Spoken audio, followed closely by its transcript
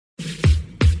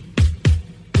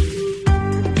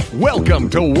Welcome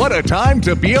to What a Time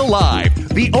to Be Alive,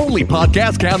 the only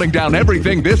podcast counting down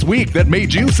everything this week that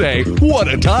made you say, what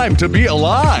a time to be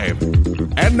alive.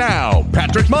 And now,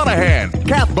 Patrick Monahan,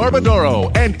 Kath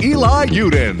Barbadoro, and Eli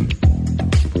Uden.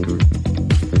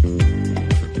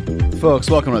 Folks,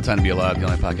 welcome to What a Time to Be Alive, the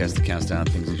only podcast that counts down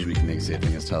things each week and makes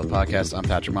saving us tell the podcast. I'm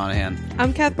Patrick Monahan.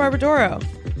 I'm Kath Barbadoro.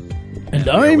 And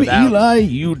I'm Eli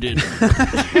Uden.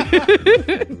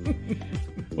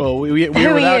 Well, we're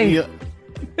without...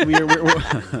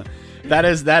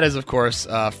 That is, of course,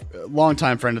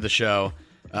 longtime friend of the show,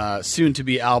 soon to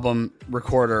be album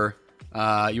recorder.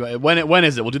 When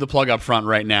is it? We'll do the plug up front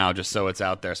right now, just so it's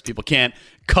out there, so people can't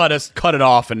cut it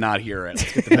off and not hear it.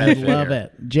 Let's get the I love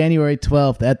it. January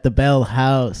 12th at the Bell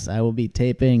House. I will be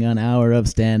taping an hour of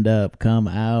stand-up. Come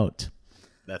out.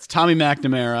 That's Tommy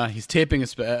McNamara. He's taping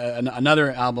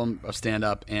another album of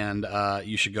stand-up, and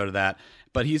you should go to that.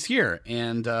 But he's here,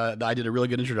 and I did a really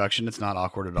good introduction. It's not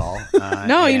awkward at all.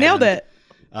 No, you nailed it.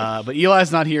 But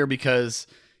Eli's not here because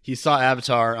he saw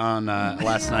Avatar on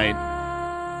last night,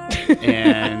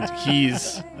 and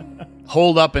he's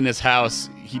holed up in his house.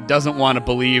 He doesn't want to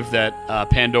believe that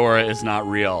Pandora is not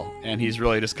real, and he's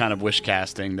really just kind of wish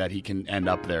casting that he can end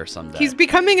up there someday. He's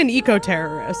becoming an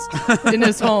eco-terrorist in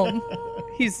his home.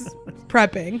 He's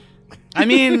prepping. I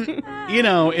mean,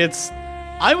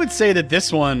 I would say that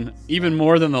this one, even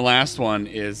more than the last one,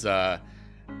 is, mildly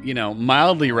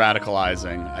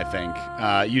radicalizing, I think.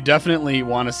 You definitely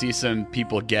want to see some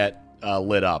people get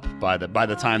lit up by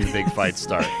the time the big fights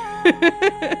start.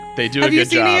 They do a good job. Have you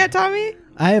seen it yet, Tommy?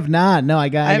 I have not. No, I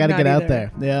got to get out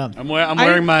there. Yeah. I'm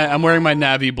wearing my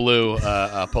navy blue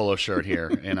polo shirt here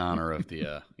in honor of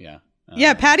the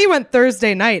yeah, Patty went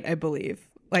Thursday night, I believe.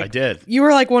 I did. You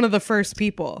were like one of the first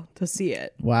people to see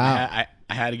it. Wow.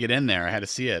 I had to get in there. I had to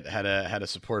see it. Had to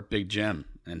support Big Jim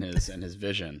and his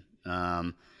vision.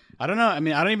 I don't know. I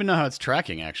mean, I don't even know how it's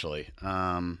tracking actually.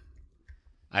 I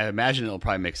imagine it'll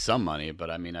probably make some money, but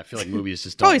I mean, I feel like movies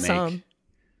just don't probably make.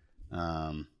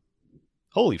 Some.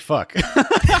 Holy fuck!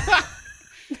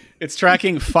 It's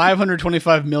tracking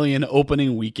 525 million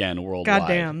opening weekend worldwide.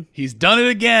 Goddamn. He's done it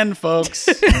again, folks.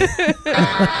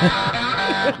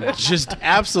 Just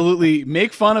absolutely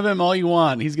make fun of him all you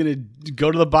want. He's going to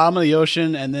go to the bottom of the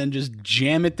ocean and then just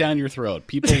jam it down your throat.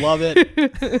 People love it.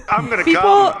 I'm going to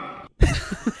come.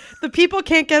 The people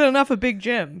can't get enough of Big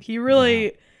Jim. He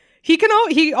really,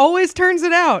 he always turns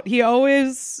it out. He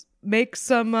always makes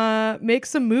some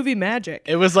movie magic.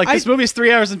 It was like, this movie's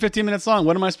 3 hours and 15 minutes long.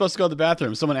 When am I supposed to go to the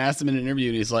bathroom? Someone asked him in an interview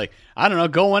and he's like, I don't know,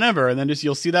 go whenever. And then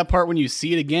you'll see that part when you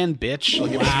see it again, bitch.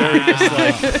 Like, it was very just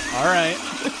like, all right.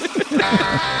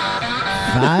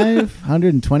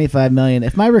 525 million.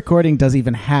 If my recording does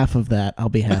even half of that, I'll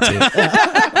be happy.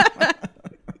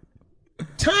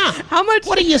 Tom, how much?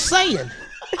 What are you saying?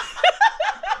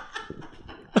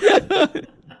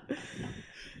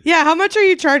 Yeah, how much are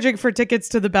you charging for tickets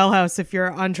to the Bell House if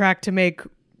you're on track to make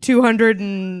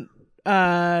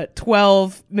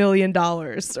 $212 million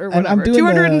or whatever? I'm doing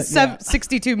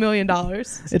 $262 million.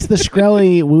 It's the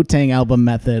Shkreli Wu-Tang album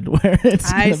method where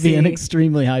it's going to be an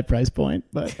extremely high price point.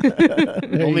 But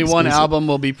only one album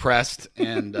will be pressed,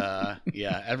 and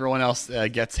everyone else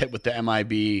gets hit with the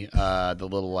MIB, the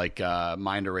little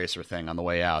mind eraser thing on the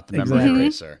way out, the memory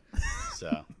eraser.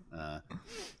 So.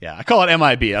 I call it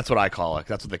MIB. That's what I call it.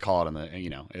 That's what they call it.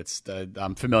 It's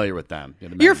I'm familiar with them.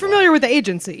 You're familiar with the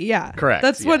agency, yeah. Correct.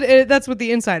 That's what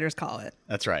the insiders call it.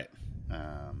 That's right.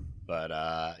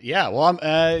 Well,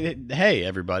 hey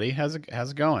everybody, how's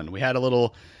it going? We had a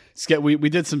little we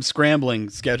did some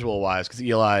scrambling schedule wise because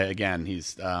Eli again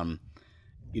he's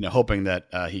hoping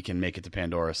that he can make it to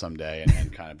Pandora someday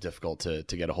and kind of difficult to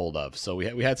get a hold of. So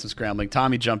we had some scrambling.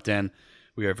 Tommy jumped in.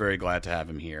 We are very glad to have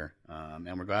him here,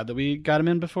 and we're glad that we got him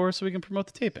in before so we can promote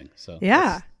the taping. So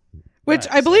yeah, which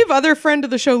I believe other friend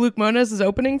of the show, Luke Moniz, is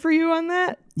opening for you on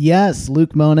that. Yes,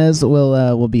 Luke Moniz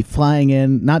will be flying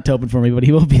in, not to open for me, but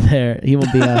he will be there. He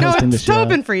will be hosting the show. No, to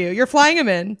open for you. You're flying him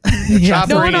in. Yeah.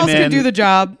 No one else can do the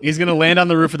job. He's going to land on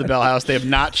the roof of the Bell House. They have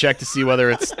not checked to see whether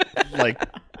it's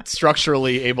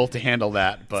structurally able to handle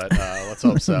that, but let's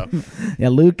hope so. Yeah,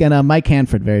 Luke and Mike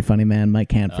Hanford, very funny man.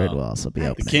 Mike Hanford will also be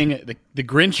opening. The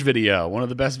Grinch video, one of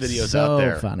the best videos out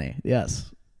there. So funny,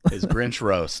 yes. Is Grinch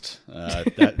roast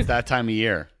that time of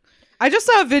year. I just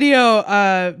saw a video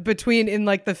in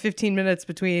the 15 minutes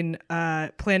between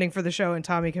planning for the show and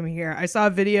Tommy coming here. I saw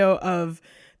a video of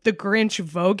the Grinch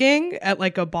voguing at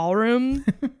a ballroom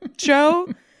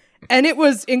show, and it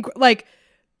was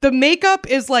the makeup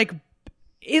is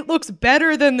it looks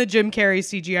better than the Jim Carrey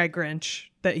CGI Grinch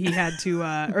that he had to,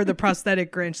 or the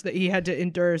prosthetic Grinch that he had to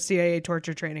endure CIA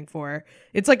torture training for.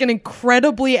 It's like an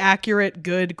incredibly accurate,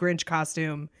 good Grinch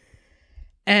costume.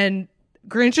 And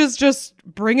Grinch is just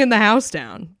bringing the house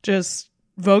down, just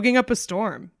voguing up a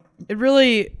storm. It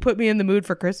really put me in the mood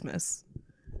for Christmas.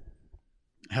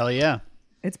 Hell yeah.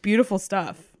 It's beautiful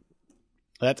stuff.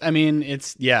 That's when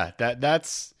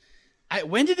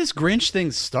did this Grinch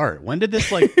thing start? When did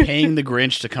this like paying the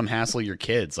Grinch to come hassle your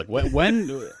kids? Like when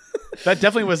that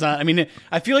definitely was not. I mean,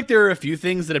 I feel like there are a few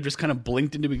things that have just kind of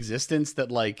blinked into existence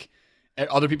that like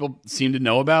other people seem to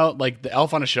know about. Like the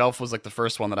Elf on a Shelf was like the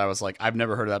first one that I was like, I've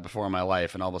never heard of that before in my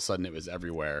life, and all of a sudden it was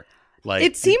everywhere. Like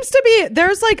it seems to be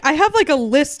there's like I have like a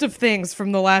list of things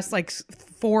from the last like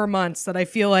 4 months that I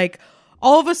feel like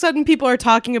all of a sudden people are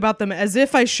talking about them as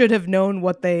if I should have known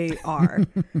what they are.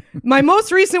 My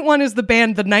most recent one is the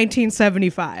band The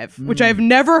 1975, which I've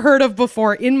never heard of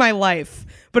before in my life,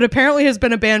 but apparently has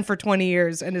been a band for 20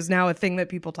 years and is now a thing that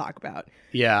people talk about.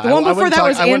 Yeah. The one before that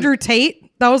was Andrew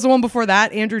Tate. That was the one before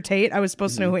that, Andrew Tate. I was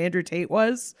supposed to know who Andrew Tate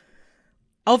was.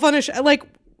 Elf on a like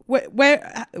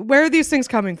where are these things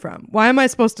coming from? Why am I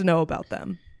supposed to know about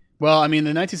them? Well, I mean,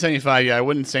 the 1975, I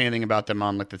wouldn't say anything about them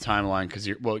on like the timeline because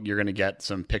you're going to get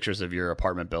some pictures of your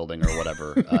apartment building or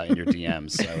whatever in your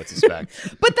DMs, I would suspect.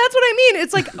 But that's what I mean.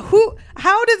 It's like,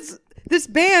 how does this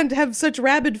band have such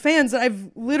rabid fans that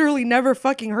I've literally never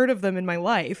fucking heard of them in my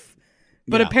life?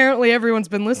 But apparently everyone's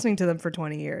been listening to them for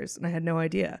 20 years, and I had no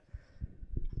idea.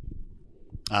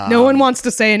 No one wants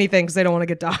to say anything because they don't want to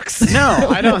get doxxed. No,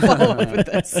 I don't follow up with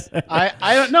this.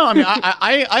 I don't know. I mean,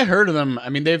 I heard of them. I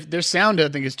mean, their sound I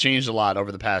think has changed a lot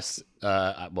over the past.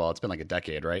 It's been like a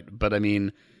decade, right? But I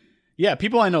mean, yeah,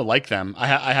 people I know like them.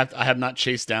 I have not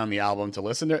chased down the album to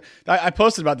listen to it. I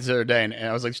posted about this the other day, and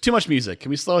I was like, "It's too much music. Can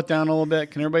we slow it down a little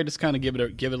bit? Can everybody just kind of give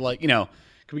it like Can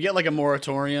we get like a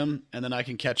moratorium and then I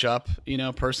can catch up?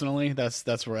 Personally, that's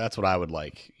what I would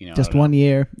like. Just 1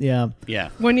 year, yeah.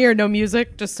 1 year, no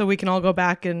music, just so we can all go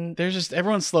back and. There's just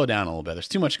everyone slow down a little bit. There's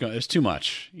too much. There's too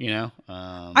much.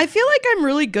 I feel like I'm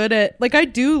really good at I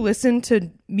do listen to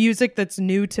music that's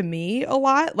new to me a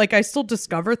lot. Like I still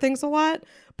discover things a lot,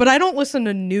 but I don't listen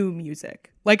to new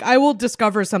music. Like I will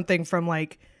discover something from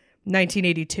like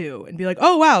 1982 and be like,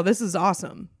 oh wow, this is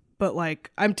awesome. But like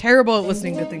I'm terrible at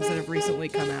listening to things that have recently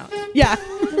come out. Yeah.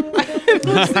 I'm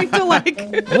listening to like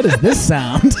what is this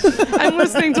sound? I'm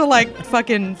listening to like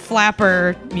fucking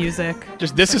flapper music.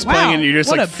 Just this is playing and you're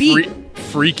just like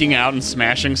freaking out and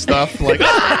smashing stuff like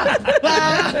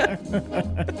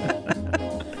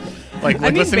like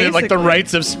listening to like the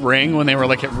Rites of Spring when they were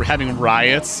like having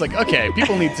riots. Like okay,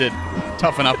 people need to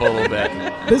toughen up a little bit.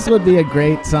 This would be a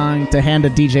great song to hand a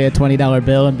DJ a $20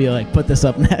 bill and be like, put this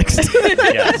up next.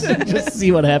 Yes. Just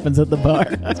see what happens at the bar.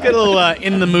 Let's get a little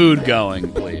in the mood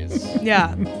going, please.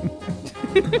 Yeah.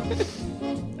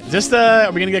 Just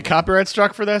are we gonna get copyright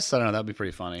struck for this? I don't know. That'd be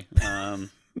pretty funny.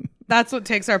 That's what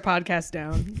takes our podcast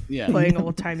down. Yeah. Playing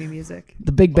old timey music.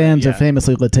 The big bands are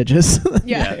famously litigious.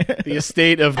 Yeah. The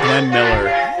estate of Glenn Miller.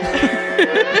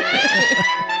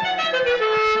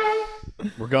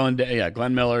 We're going to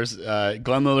Glenn Miller's like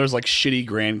shitty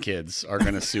grandkids are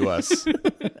going to sue us.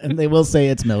 And they will say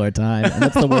it's Miller time, and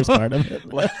that's the worst part of it.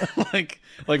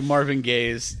 like Marvin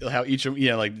Gaye's how each of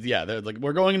they're like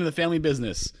we're going into the family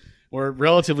business. We're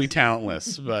relatively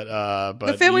talentless, but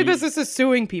the family business is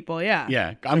suing people. Yeah.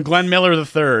 Yeah, I'm Glenn Miller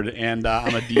III, and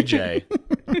I'm a DJ.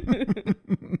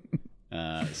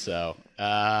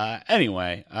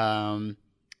 Anyway,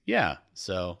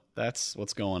 so that's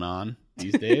what's going on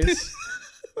these days.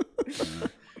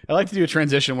 I like to do a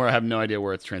transition where I have no idea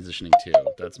where it's transitioning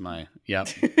to. That's my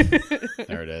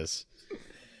there it is.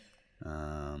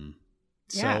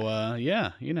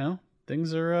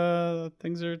 Things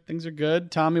are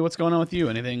good. Tommy, what's going on with you?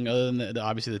 Anything other than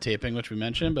obviously the taping, which we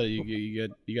mentioned, but you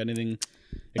got anything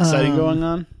exciting going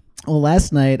on? Well,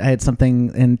 last night I had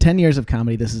something in 10 years of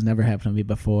comedy. This has never happened to me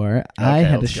before. Okay, I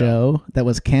had a show that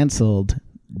was canceled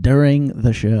during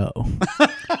the show.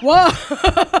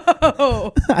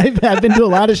 Whoa! I've been to a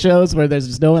lot of shows where there's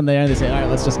just no one there and they say, all right,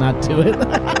 let's just not do it.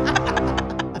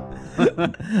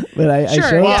 But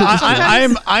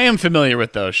I am familiar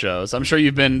with those shows. I'm sure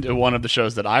you've been to one of the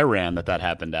shows that I ran that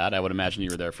happened at. I would imagine you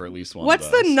were there for at least one. What's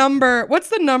the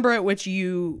number at which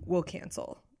you will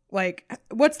cancel? Like,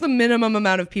 what's the minimum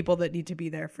amount of people that need to be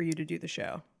there for you to do the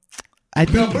show?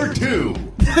 Number 2. 2?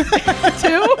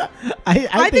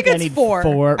 I think it's 4.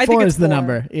 4 is the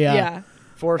number. Yeah.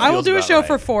 4. I will do a show right.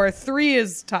 for 4. 3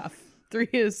 is tough. 3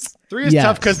 is 3 is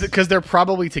tough because they're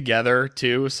probably together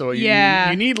too. So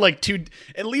you need like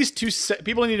at least two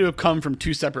people need to have come from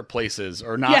 2 separate places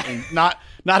or not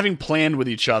having planned with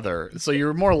each other. So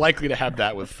you're more likely to have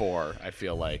that with 4. I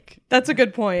feel like that's a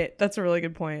good point. That's a really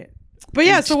good point. But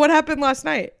yeah, so what happened last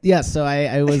night? Yeah, so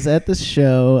I was at this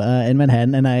show in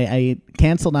Manhattan, and I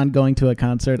canceled on going to a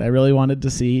concert I really wanted to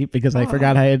see because I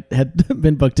forgot I had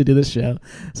been booked to do this show.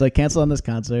 So I canceled on this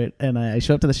concert, and I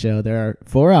show up to the show. There are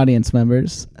 4 audience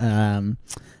members, and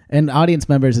audience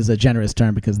members is a generous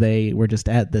term because they were just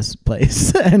at this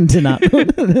place and did not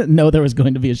know there was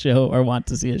going to be a show or want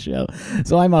to see a show.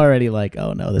 So I'm already like,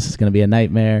 oh no, this is going to be a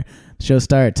nightmare. Show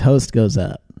starts, host goes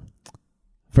up.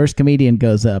 First comedian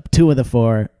goes up. 2 of the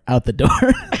 4 out the door.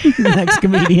 Next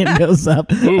comedian goes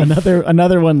up.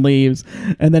 Another one leaves.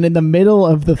 And then in the middle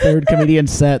of the 3rd comedian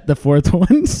set, the 4th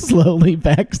one slowly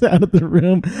backs out of the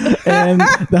room. And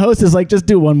the host is like, just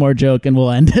do one more joke and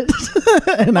we'll end it.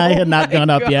 And I had not gone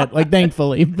up yet, like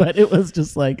thankfully. But it was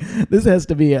just like, this has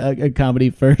to be a comedy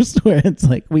first where it's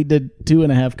like we did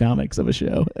 2.5 comics of a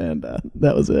show. And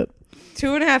that was it.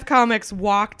 2.5 comics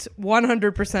walked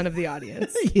 100% of the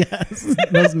audience. Yes,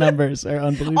 those numbers are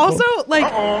unbelievable. Also, like,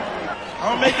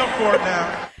 I'll make up for it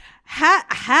now.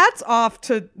 Hats off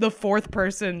to the 4th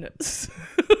person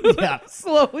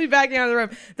slowly backing out of the room.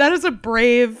 That is a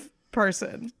brave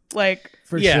person. Like,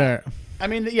 for sure. I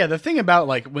mean, the thing about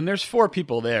like when there's 4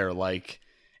 people there, like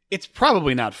it's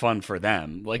probably not fun for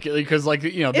them. Like because like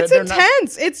it's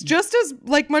intense. It's just as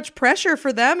like much pressure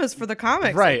for them as for the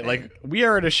comics. Right. Like we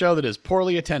are at a show that is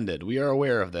poorly attended. We are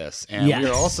aware of this, and we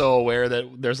are also aware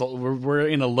that we're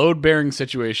in a load bearing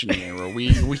situation here where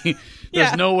we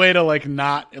there's no way to like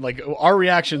not like our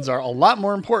reactions are a lot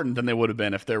more important than they would have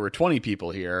been if there were 20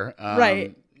 people here.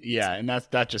 Right. Yeah, and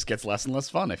that just gets less and less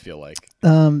fun, I feel like.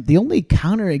 The only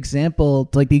counter example,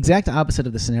 like the exact opposite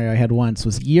of the scenario I had once,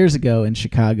 was years ago in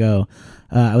Chicago.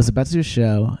 I was about to do a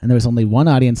show, and there was only 1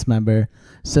 audience member.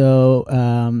 So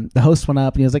the host went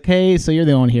up, and he was like, hey, so you're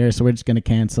the only one here, so we're just going to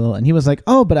cancel. And he was like,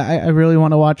 oh, but I really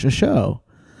want to watch a show.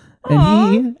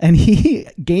 And he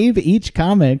gave each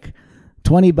comic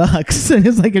 $20 and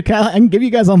it's like, I can give you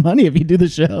guys all money if you do the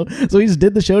show. So he just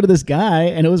did the show to this guy,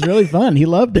 and it was really fun. He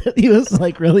loved it. He was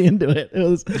like really into it. It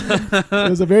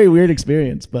was a very weird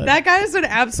experience. But that guy is an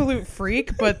absolute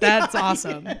freak, but that's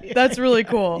awesome. That's really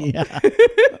cool. Yeah.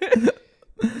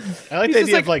 I like the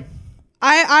idea of like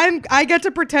I get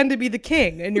to pretend to be the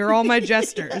king, and you're all my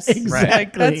jesters.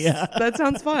 Exactly. Like, that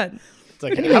sounds fun.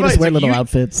 It's like, how about just wear little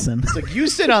outfits and it's like you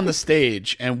sit on the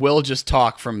stage and we'll just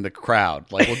talk from the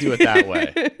crowd. Like we'll do it that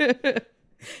way.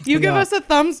 You give us a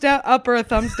thumbs up or a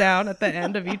thumbs down at the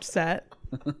end of each set.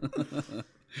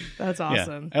 That's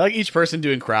awesome. Yeah. I like each person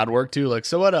doing crowd work too. Like,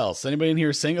 so what else? Anybody in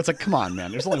here sing? It's like, come on,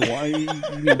 man. There's only one. You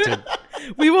need to.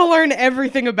 We will learn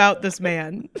everything about this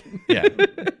man. Yeah.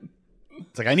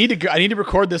 It's like I need to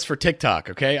record this for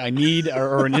TikTok. Okay, I need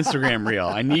or an Instagram reel.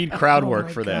 I need crowd work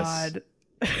for this.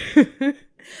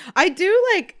 I do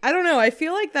like, I don't know, I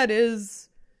feel like that is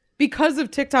because of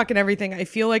TikTok and everything. I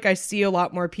feel like I see a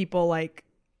lot more people like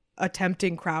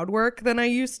attempting crowd work than I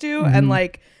used to. And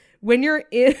like when you're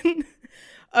in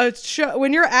a show,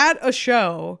 when you're at a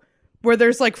show where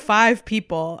there's like 5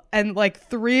 people and like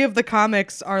 3 of the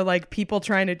comics are like people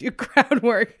trying to do crowd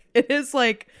work, it is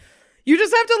like you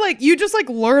just have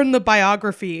to learn the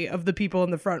biography of the people in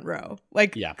the front row.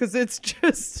 Like, because it's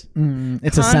just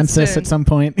it's a census at some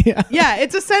point. Yeah,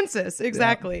 it's a census.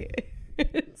 Exactly. Yeah.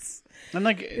 It's an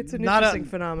interesting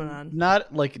phenomenon. Not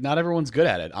everyone's good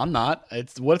at it. I'm not.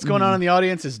 It's what's going on in the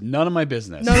audience is none of my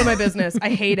business. None of my business. I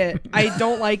hate it. I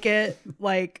don't like it.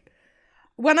 Like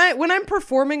when I'm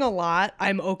performing a lot,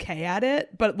 I'm okay at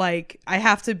it, but like I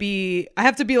have to be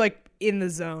like in the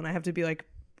zone. I have to be like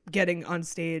getting on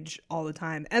stage all the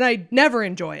time, and I never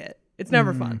enjoy it. It's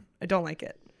never fun. I don't like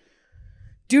it.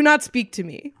 Do not speak to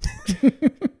me.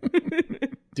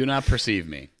 Do not perceive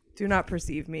me. Do not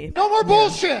perceive me. No more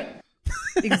bullshit.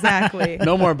 Exactly.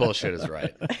 No more bullshit is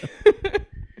right.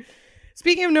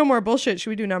 Speaking of no more bullshit, should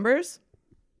we do numbers?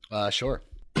 Sure.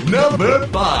 Number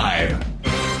 5.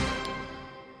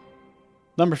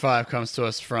 Number 5 comes to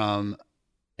us from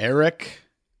Eric.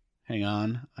 Hang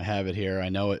on, I have it here. I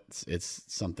know it's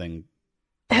something.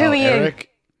 Who are you? Eric,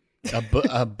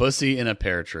 a bussy in a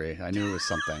pear tree. I knew it was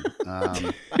something.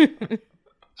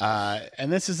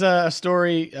 And this is a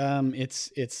story.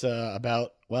 It's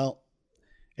about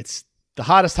it's the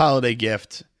hottest holiday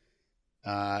gift.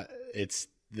 There's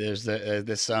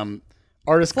this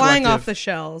artist flying collective. off the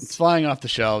shelves. It's flying off the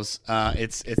shelves.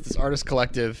 It's this artist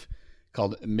collective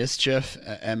called Mischief,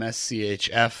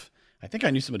 MSCHF. I think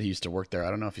I knew somebody who used to work there. I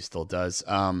don't know if he still does.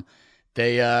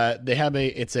 They have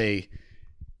it's a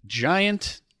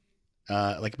giant,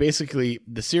 like basically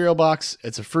the cereal box.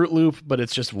 It's a Fruit Loop, but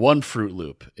it's just one Fruit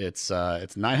Loop. It's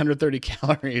 930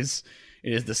 calories.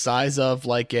 It is the size of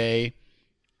like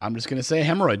I'm just gonna say a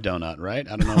hemorrhoid donut, right?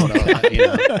 I don't know what else, I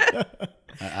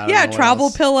don't know what travel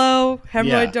else. pillow, hemorrhoid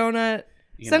Yeah. donut.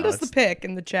 You Send know, us the pic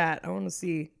in the chat. I want to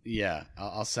see. Yeah,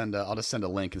 I'll just send a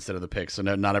link instead of the pic, so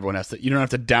not everyone has to. You don't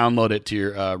have to download it to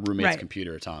your roommate's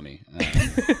computer, Tommy.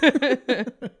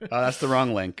 That's the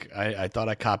wrong link. I thought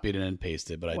I copied it and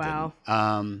pasted, but I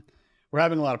didn't. We're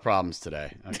having a lot of problems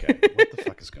today. Okay, what the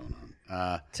fuck is going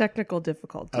on? Technical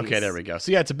difficulties. Okay, there we go.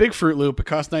 So yeah, it's a big Fruit Loop. It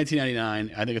costs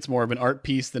 $19.99. I think it's more of an art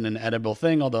piece than an edible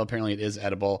thing, although apparently it is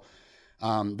edible.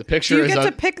 The picture Do you is get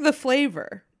to pick the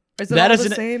flavor? Is it all the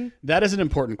same? That is an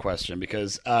important question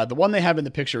because the one they have in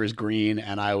the picture is green,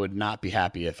 and I would not be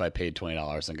happy if I paid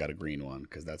 $20 and got a green one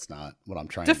because that's not what I'm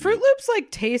trying to do. Do Fruit Loops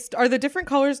like taste? Are the different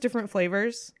colors different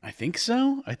flavors? I think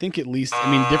so. I think at least,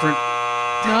 different.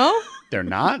 No? They're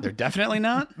not. They're definitely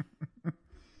not.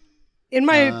 In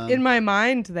my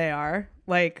mind, they are.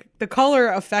 Like, the color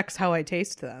affects how I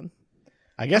taste them.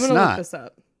 I guess I'm gonna not. look this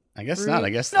up. I guess not.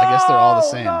 I guess they're all the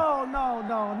same.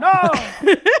 No.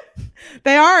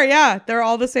 They are, yeah. They're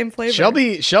all the same flavor.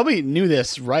 Shelby knew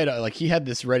this right. Like he had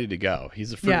this ready to go.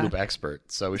 He's a Fruit Loop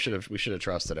expert, so we should have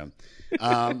trusted him.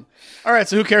 All right,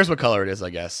 so who cares what color it is? I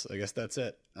guess that's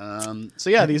it. So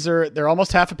yeah, they're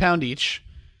almost half a pound each.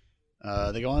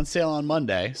 They go on sale on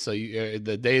Monday, so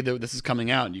the day that this is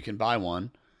coming out, you can buy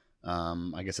one.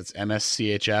 I guess it's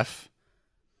MSCHF.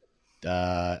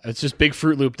 It's just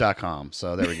bigfruitloop.com.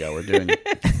 So there we go. We're doing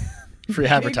free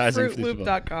advertising for these people.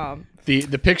 Bigfruitloop.com.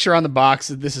 The picture on the box,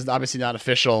 this is obviously not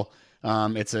official.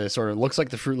 It's a sort of looks like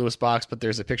the Fruit Loops box, but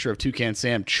there's a picture of Toucan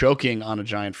Sam choking on a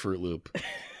giant Fruit Loop.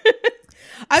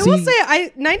 I will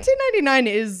say, $19.99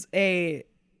 is a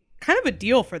kind of a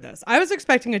deal for this. I was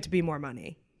expecting it to be more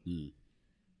money.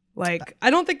 Like, I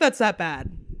don't think that's that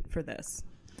bad for this.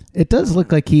 It does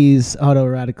look like he's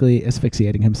autoerotically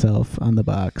asphyxiating himself on the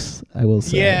box, I will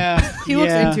say. Yeah, He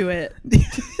looks into it.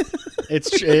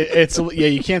 It's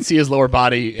you can't see his lower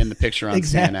body in the picture on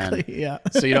Exactly, CNN. yeah.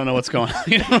 So you don't know what's going on.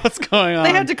 You don't know what's going on.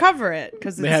 They had to cover it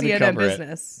because it's They had to CNN cover it.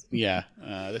 business. Yeah,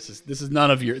 this is none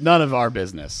of our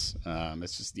business.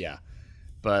 It's just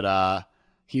but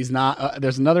he's not.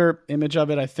 There's another image of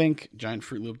it, I think,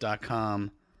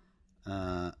 giantfruitloop.com.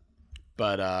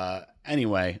 But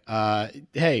anyway,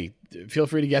 hey, feel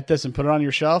free to get this and put it on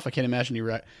your shelf. I can't imagine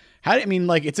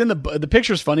it's in the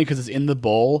picture's funny because it's in the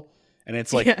bowl and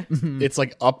it's like it's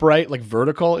like upright, like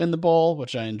vertical in the bowl,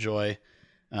 which I enjoy.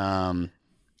 I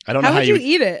don't know How how would you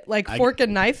eat it? Like fork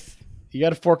and knife? You got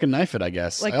to fork and knife it, I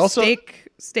guess. Like I also,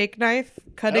 steak knife,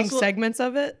 cutting segments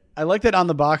of it? I like that on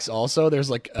the box also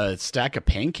there's like a stack of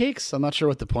pancakes. I'm not sure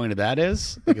what the point of that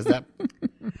is. Because that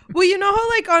Well, you know how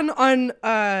like on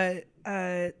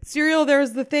cereal there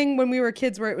was the thing when we were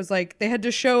kids where it was like they had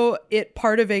to show it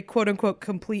part of a quote unquote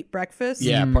complete breakfast.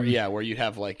 Yeah, where you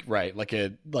have like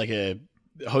a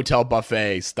hotel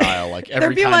buffet style, like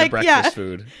every kind of breakfast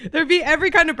food. There'd be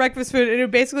every kind of breakfast food, and it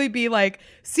would basically be like,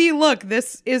 see, look,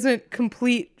 this isn't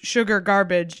complete sugar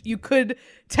garbage. You could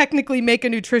technically make a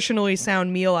nutritionally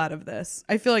sound meal out of this.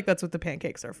 I feel like that's what the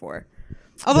pancakes are for.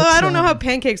 Although I don't know how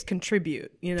pancakes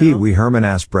contribute, you know? We Herman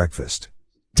ass breakfast.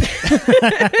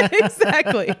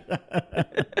 Exactly.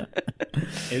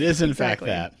 It is in fact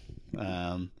that.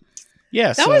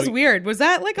 That was weird. Was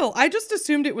that like I just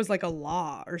assumed it was like a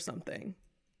law or something.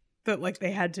 That like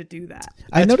they had to do that.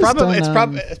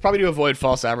 It's probably to avoid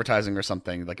false advertising or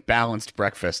something, like balanced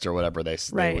breakfast or whatever they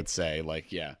would say.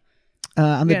 Like, yeah.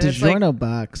 On the DiGiorno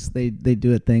box, they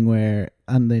do a thing where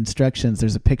on the instructions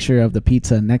there's a picture of the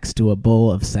pizza next to a bowl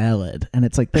of salad, and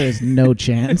it's like there is no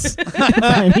chance if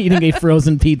I'm eating a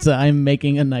frozen pizza, I'm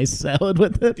making a nice salad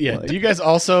with it. Yeah. Like, Do you guys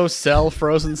also sell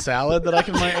frozen salad that I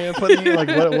can put in? Like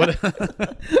what?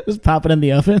 just pop it in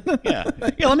the oven. Yeah.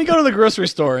 Let me go to the grocery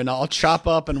store and I'll chop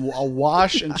up and I'll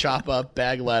wash and chop up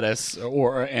bag lettuce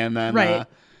and then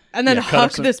and then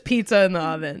huck this pizza in the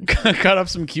oven. Cut up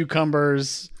some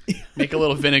cucumbers. Make a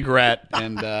little vinaigrette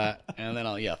and then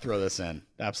I'll throw this in.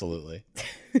 Absolutely.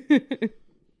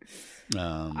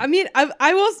 I mean,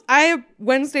 I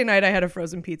Wednesday night I had a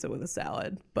frozen pizza with a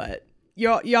salad, but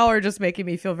y'all are just making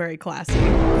me feel very classy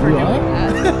for doing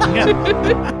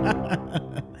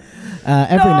that.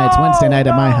 Every night's Wednesday night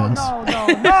at my house.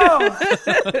 No.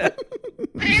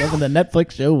 Loving the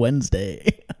Netflix show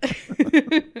Wednesday.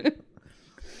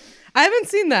 I haven't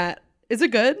seen that. Is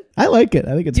it good? I like it.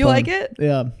 I think it's You fun. like it?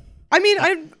 Yeah. I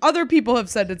mean, other people have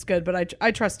said it's good, but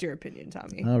I trust your opinion,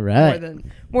 Tommy. All right.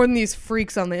 More than these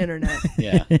freaks on the internet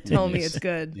Yeah. telling me it's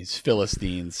good. These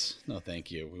Philistines. No,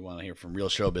 thank you. We want to hear from real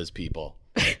showbiz people.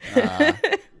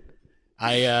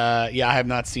 I have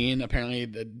not seen, apparently,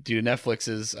 due to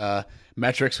Netflix's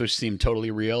metrics, which seem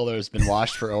totally real. There's been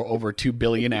watched for over 2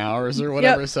 billion hours or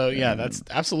whatever. Yep. So, yeah, that's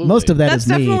absolutely. Most of that That's is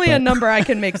me. definitely a but- number I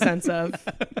can make sense of.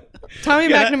 Tommy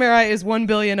McNamara is 1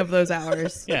 billion of those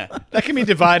hours. Yeah, that can be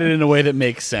divided in a way that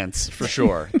makes sense, for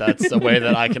sure. That's a way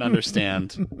that I can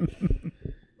understand.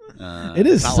 It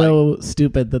is not so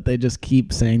stupid that they just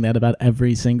keep saying that about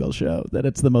every single show, that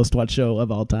it's the most watched show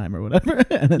of all time or whatever.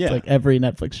 And it's Yeah. like every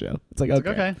Netflix show. It's like, okay.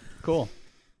 Okay, cool.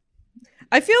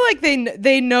 I feel like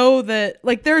they know that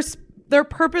like they're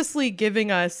purposely giving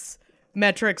us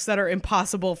metrics that are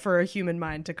impossible for a human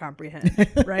mind to comprehend,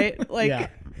 right? Like Yeah.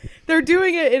 they're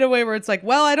doing it in a way where it's like,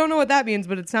 well, I don't know what that means,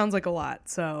 but it sounds like a lot.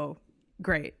 So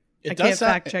great. It I does can't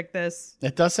sound- fact check this.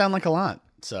 It does sound like a lot.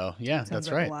 So, yeah, Sounds that's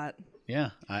like right. a lot.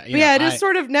 Yeah. But yeah, it is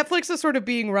sort of Netflix is sort of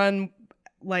being run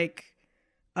like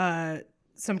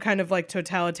some kind of like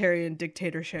totalitarian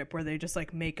dictatorship where they just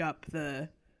like make up the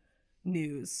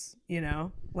news, you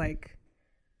know? Like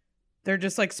they're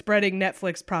just like spreading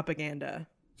Netflix propaganda.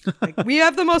 Like we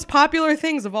have the most popular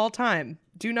things of all time.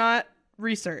 Do not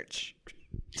research.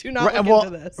 Do not look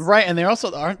into this. Right, and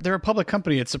they're a public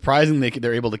company. It's surprising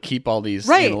they're able to keep all these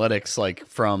Right. analytics like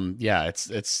from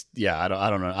it's I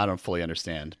don't know, I don't fully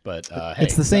understand, but hey,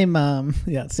 It's the same,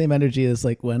 same energy as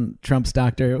like when Trump's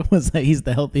doctor was like, he's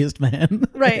the healthiest man,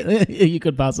 Right. you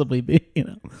could possibly be, you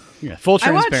know. yeah, full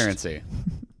I watched- transparency.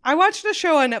 I watched a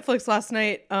show on Netflix last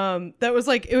night that was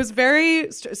like, it was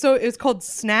very, so it's called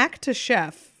Snack to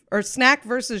Chef or Snack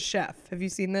versus Chef. Have you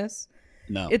seen this?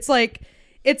 No, It's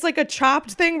like a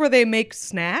chopped thing where they make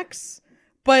snacks,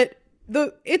 but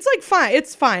it's like fine.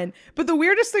 It's fine. But the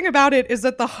weirdest thing about it is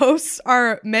that the hosts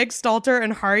are Meg Stalter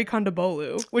and Hari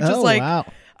Kondabolu, which is Oh, like wow.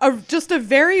 just a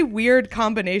very weird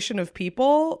combination of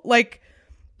people. Like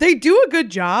they do a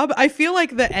good job. I feel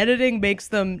like the editing makes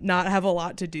them not have a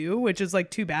lot to do, which is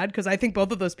like too bad because I think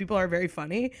both of those people are very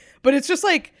funny. But it's just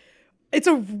like it's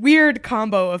a weird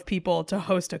combo of people to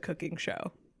host a cooking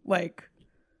show. Like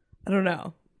I don't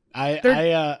know.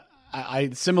 I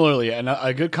similarly, and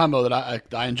a good combo that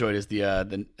I enjoyed is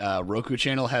the Roku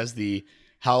channel has the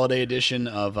holiday edition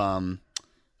of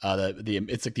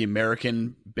it's like the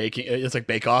American baking. It's like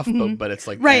Bake Off, but it's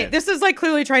like Right. This is like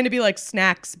clearly trying to be like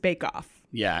Snacks Bake Off.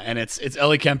 yeah, and it's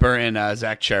Ellie Kemper and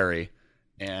Zach Cherry,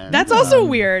 and That's also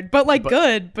weird, but like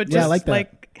good. But just Yeah, I like that.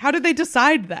 like, how did they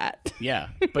decide that? yeah,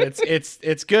 but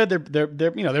it's good.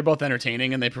 They're you know they're both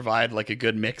entertaining and they provide like a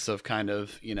good mix of kind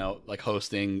of you know like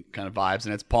hosting kind of vibes,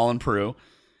 and it's Paul and Prue,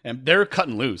 and they're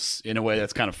cutting loose in a way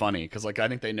that's kind of funny because like I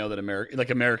think they know that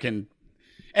American.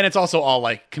 And it's also all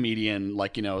like comedian,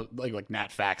 like you know, like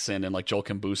Nat Faxon and like Joel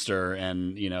Kim Booster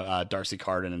and you know Darcy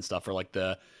Carden and stuff, or like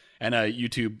a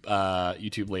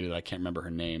YouTube lady that I can't remember her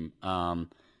name.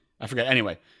 I forget.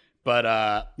 Anyway,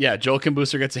 but yeah, Joel Kim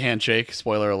Booster gets a handshake.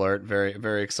 Spoiler alert! Very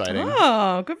very exciting.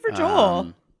 Oh, good for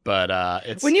Joel. But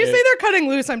it's When you say they're cutting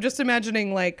loose, I'm just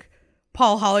imagining like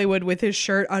Paul Hollywood with his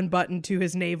shirt unbuttoned to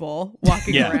his navel,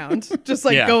 walking Yeah. around, just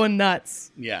like Yeah. going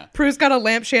nuts. yeah. Prue's got a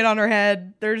lampshade on her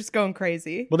head. They're just going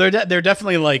crazy. Well, they're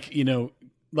definitely like you know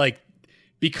like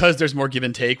because there's more give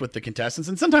and take with the contestants,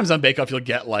 and sometimes on Bake Off you'll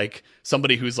get like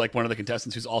somebody who's like one of the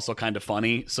contestants who's also kind of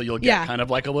funny, so you'll get Yeah. kind of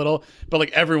like a little, but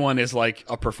like everyone is like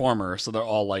a performer, so they're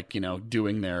all like you know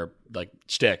doing their like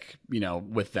shtick you know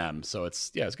with them, so it's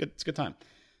good, it's a good time.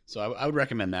 So I would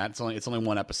recommend that. It's only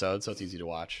one episode, so it's easy to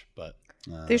watch, but.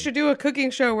 They should do a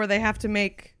cooking show where they have to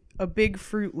make a big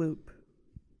Fruit Loop.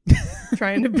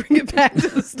 Trying to bring it back to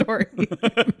the story.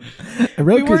 A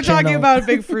We Roku were talking channel, about a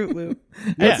big Fruit Loop.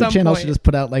 Yeah. At some the channel point. should just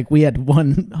put out like we had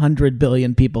 100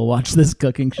 billion people watch this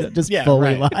cooking show, just Yeah,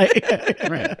 fully right. live.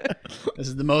 Right. This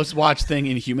is the most watched thing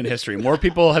in human history. More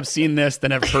people have seen this than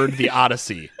have heard the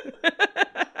Odyssey.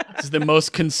 This is the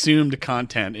most consumed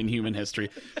content in human history.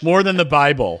 More than the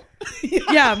Bible.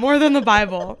 Yeah, more than the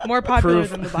Bible. More popular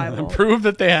than the Bible. Prove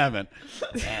that they haven't.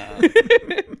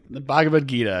 The Bhagavad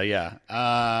Gita,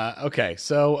 yeah. Okay,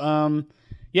 so,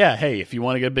 yeah, hey, if you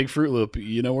want to get a Big Fruit Loop,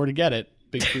 you know where to get it.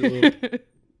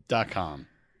 BigFruitLoop.com.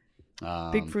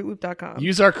 BigFruitLoop.com.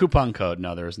 Use our coupon code.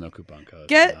 No, there is no coupon code.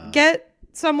 Get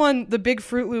someone the Big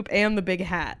Fruit Loop and the big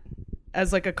hat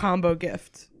as like a combo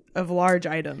gift of large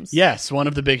items. Yes, one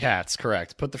of the big hats,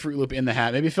 correct. Put the Fruit Loop in the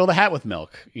hat. Maybe fill the hat with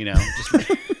milk, you know.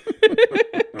 Just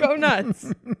Go go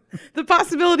nuts. The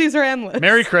possibilities are endless.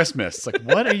 Merry Christmas. It's like,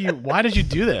 why did you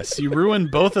do this? You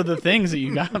ruined both of the things that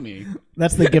you got me.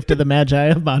 That's the gift of the Magi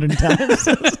of modern times.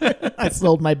 I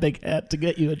sold my big hat to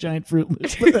get you a giant Fruit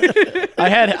Loop. I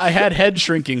had head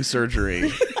shrinking surgery.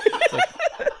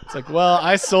 It's like, well,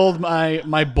 I sold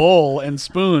my bowl and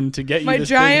spoon to get you My this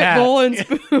giant big hat. bowl and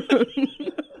spoon.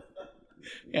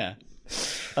 Yeah.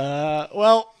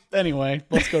 Well, anyway,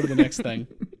 let's go to the next thing.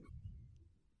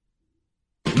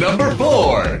 Number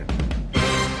 4.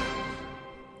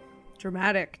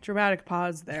 Dramatic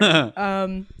pause there.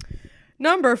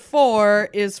 Number 4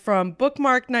 is from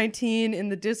Bookmark19 in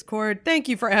the Discord. Thank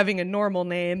you for having a normal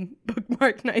name,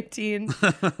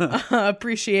 Bookmark19.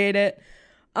 Appreciate it.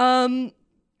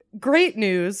 Great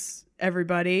news,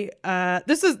 everybody.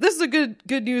 This is a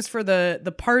good news for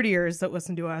the partiers that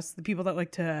listen to us, the people that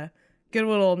like to get a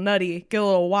little nutty, get a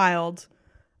little wild.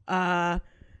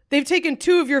 They've taken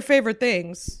 2 of your favorite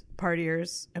things,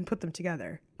 partiers, and put them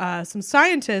together. Some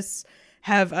scientists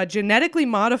have genetically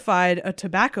modified a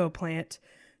tobacco plant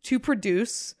to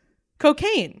produce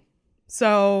cocaine.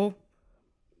 So,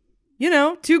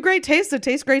 2 great tastes that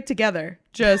taste great together.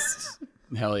 Just,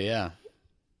 Hell yeah.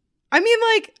 I mean,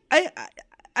 like,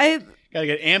 I Gotta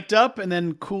get amped up and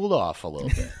then cooled off a little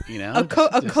bit,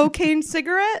 a cocaine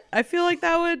cigarette. I feel like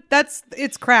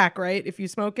it's crack, right? If you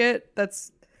smoke it,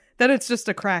 then it's just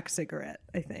a crack cigarette,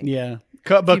 I think. Yeah. You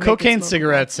But make it cocaine smokable.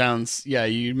 cigarette sounds, yeah,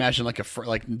 you imagine like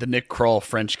like the Nick Kroll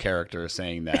French character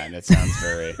saying that, and it sounds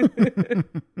very...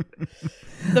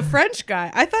 The French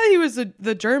guy. I thought he was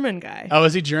the German guy. Oh,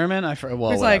 is he German? Well,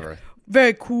 He's whatever. like,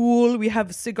 very cool. We have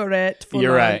a cigarette for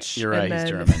You're right. lunch. You're right. and He's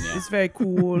then German, yeah. It's very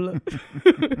cool.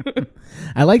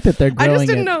 I like that they're I growing just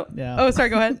didn't it. know. Yeah. Oh, sorry.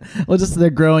 Go ahead. Well, just they're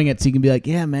growing it so you can be like,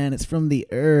 yeah, man, it's from the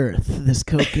earth. This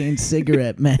cocaine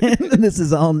cigarette, man. This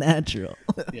is all natural.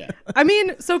 Yeah. I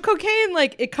mean, so cocaine,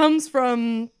 like, it comes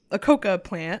from a coca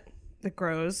plant that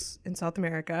grows in South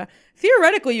America.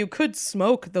 Theoretically, you could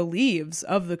smoke the leaves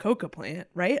of the coca plant,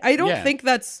 right? I don't Yeah. think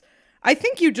I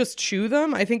think you just chew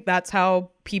them. I think that's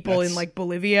how people in like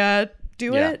Bolivia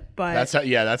do it. But that's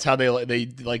how they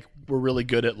like were really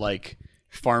good at like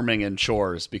farming and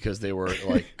chores because they were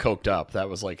like coked up. That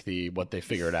was like what they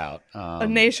figured out. a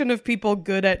nation of people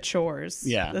good at chores.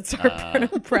 Yeah. That's our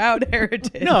proud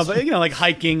heritage. No, but like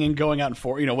hiking and going out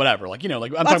and whatever. Like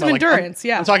like I'm Lots talking of about endurance, like,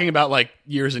 yeah. I'm talking about like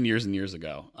years and years and years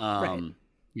ago. Right.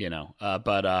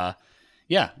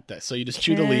 So you just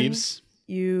chew the Can leaves.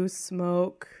 You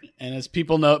smoke. And as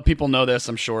people know this,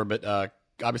 I'm sure, but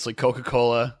obviously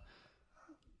Coca-Cola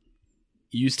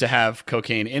used to have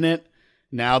cocaine in it.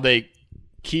 Now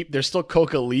there's still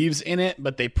coca leaves in it,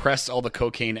 but they press all the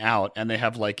cocaine out, and they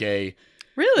have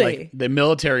Really? like the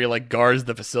military like guards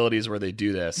the facilities where they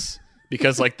do this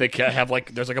because like they have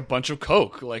like there's like a bunch of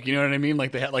coke, like you know what I mean?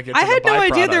 Like they had like it's I like had a no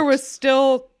idea there byproduct. was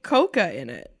still coca in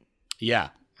it. Yeah.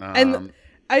 And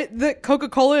the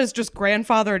Coca-Cola is just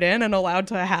grandfathered in and allowed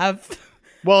to have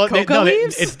coca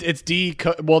leaves?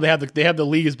 they have the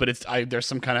leaves, but there's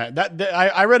some kind of that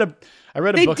I read a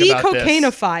they book about this.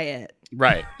 decocainify it.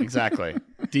 Right, exactly.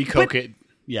 Decoke it.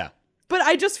 Yeah. But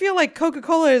I just feel like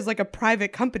Coca-Cola is like a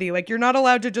private company. Like, you're not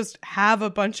allowed to just have a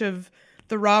bunch of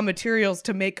the raw materials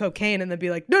to make cocaine and then be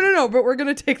like, no, but we're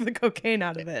going to take the cocaine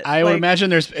out of it. I would Like,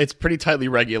 imagine it's pretty tightly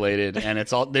regulated, and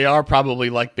they are probably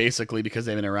like basically because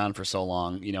they've been around for so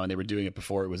long, and they were doing it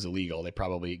before it was illegal. They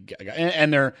probably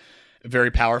and they're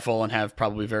very powerful and have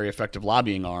probably very effective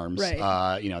lobbying arms.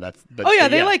 Right.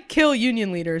 They like kill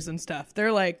union leaders and stuff.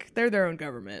 They're their own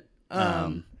government.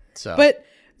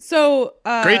 So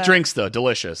Great drinks though,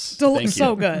 delicious. Thank you.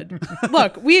 So good.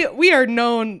 Look, we are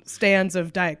known stands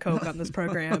of Diet Coke on this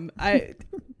program.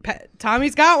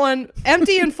 Tommy's got one,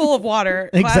 empty and full of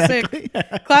water.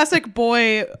 Classic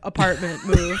boy apartment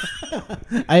move.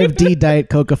 I have Diet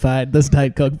Coke-ified this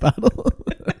Diet Coke bottle.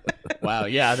 Wow,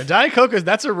 yeah, the Diet Coke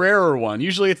that's a rarer one.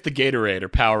 Usually it's the Gatorade or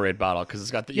Powerade bottle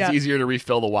because it's easier to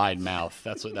refill the wide mouth.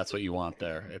 That's what you want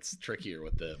there. It's trickier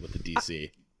with the DC.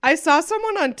 I saw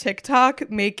someone on TikTok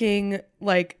making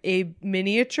like a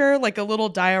miniature, like a little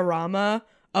diorama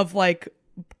of like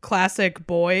classic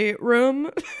boy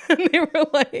room. And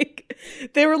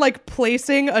they were like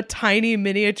placing a tiny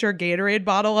miniature Gatorade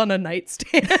bottle on a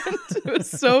nightstand. It was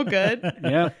so good.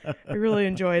 Yeah, I really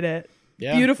enjoyed it.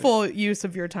 Yeah. Beautiful use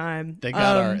of your time. They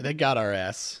got our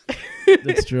ass.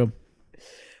 That's true.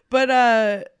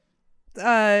 But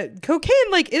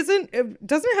cocaine doesn't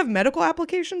it have medical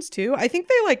applications too? I think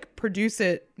they like produce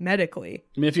it medically.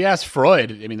 I mean, if you ask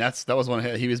Freud, I mean that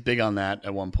was he was big on that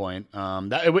at one point.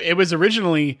 It was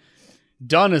originally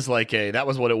done as that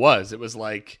was what it was. It was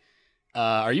like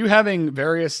are you having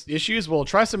various issues? Well,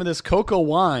 try some of this cocoa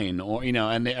wine, or it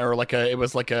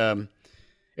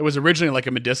was originally like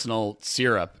a medicinal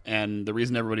syrup, and the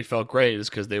reason everybody felt great is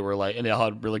because they were like, and they all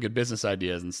had really good business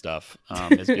ideas and stuff,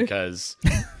 is because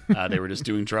they were just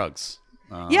doing drugs.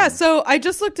 Yeah, so I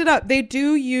just looked it up. They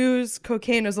do use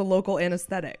cocaine as a local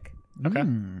anesthetic. Okay.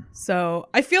 So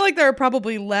I feel like there are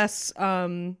probably less.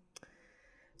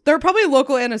 There are probably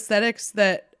local anesthetics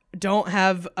that don't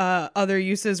have other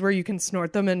uses where you can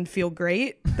snort them and feel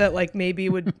great. That like maybe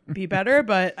would be better,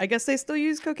 but I guess they still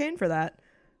use cocaine for that.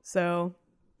 So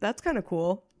that's kind of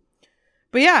cool.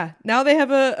 But yeah, now they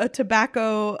have a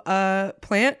tobacco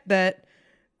plant that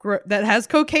has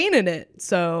cocaine in it.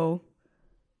 So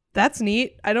that's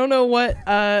neat. I don't know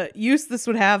what use this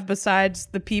would have besides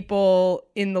the people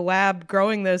in the lab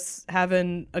growing this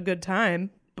having a good time,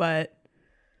 but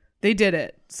they did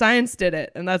it. Science did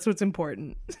it, and that's what's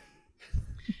important.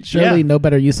 Surely no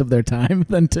better use of their time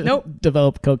than to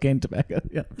develop cocaine tobacco.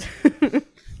 Yeah.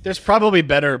 There's probably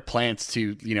better plants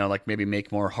to, like maybe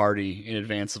make more hardy in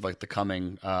advance of like the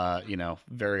coming,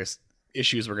 various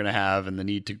issues we're going to have and the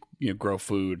need to, grow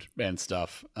food and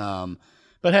stuff. But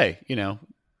hey,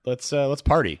 let's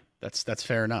party. That's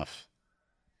fair enough.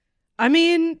 I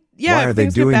mean, yeah. Why are they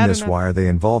doing this? Why are they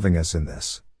involving us in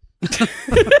this?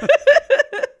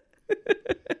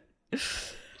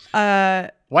 Why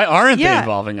aren't they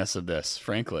involving us in this,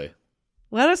 frankly?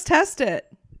 Let us test it.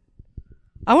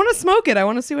 I want to smoke it. I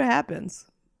want to see what happens.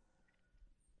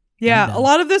 Yeah, a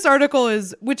lot of this article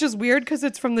which is weird because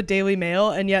it's from the Daily Mail,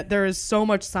 and yet there is so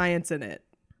much science in it,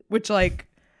 which like,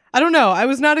 I don't know. I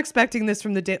was not expecting this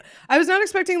from I was not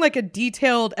expecting like a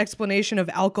detailed explanation of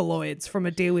alkaloids from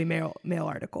a Daily Mail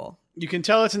article. You can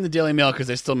tell it's in the Daily Mail because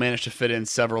they still managed to fit in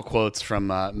several quotes from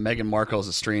Meghan Markle's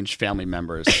estranged family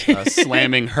members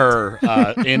slamming her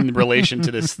in relation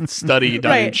to this study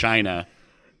done in China.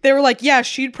 They were like, yeah,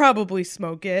 she'd probably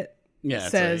smoke it. Yeah,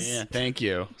 says, thank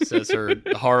you. Says her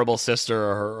horrible sister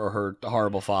or her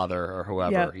horrible father or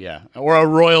whoever. Yep. Yeah, or a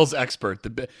Royals expert,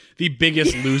 the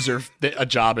biggest loser a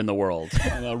job in the world,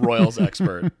 a Royals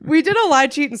expert. We did a lie,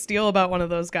 cheat, and steal about one of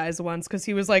those guys once because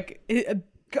he was like,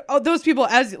 those people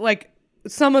as like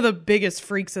some of the biggest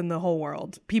freaks in the whole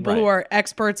world, people who are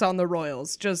experts on the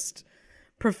Royals, just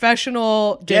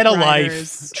professional. Get a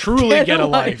life, truly get a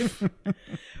life.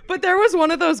 But there was one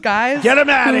of those guys. Get him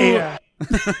out of here.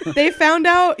 They found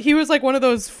out he was like one of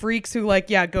those freaks who like,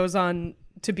 goes on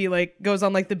like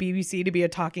the BBC to be a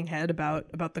talking head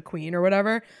about the Queen or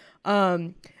whatever.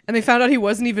 And they found out he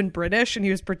wasn't even British and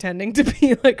he was pretending to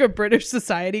be like a British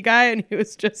society guy. And he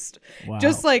was just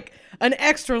like an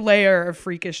extra layer of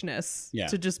freakishness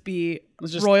to just be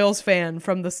Royals fan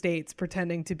from the States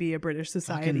pretending to be a British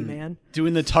society man.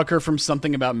 Doing the Tucker from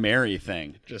Something About Mary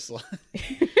thing. Just like,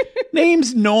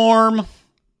 name's Norm.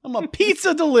 I'm a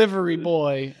pizza delivery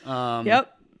boy.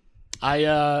 Yep.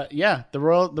 The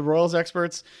Royals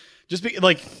experts just be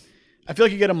like, I feel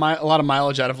like you get a lot of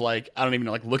mileage out of like, I don't even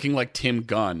know, like looking like Tim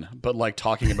Gunn, but like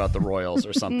talking about the Royals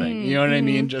or something. You know what I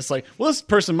mean? Just like, well, this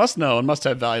person must know and must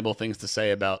have valuable things to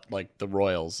say about like the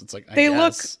Royals. It's like, they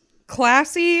look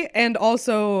classy and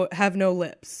also have no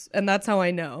lips. And that's how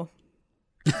I know.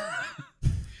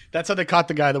 That's how they caught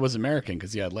the guy that was American,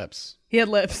 because he had lips. He had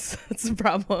lips. That's the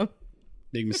problem.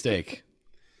 Big mistake.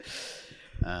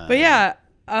 But yeah,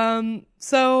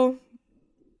 so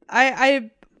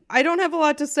I don't have a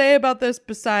lot to say about this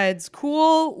besides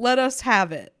cool. Let us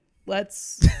have it.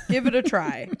 Let's give it a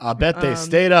try. I bet they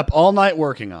stayed up all night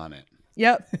working on it.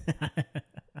 Yep.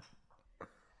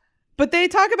 But they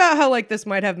talk about how like this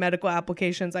might have medical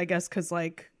applications, I guess, because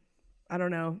like, I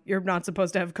don't know, you're not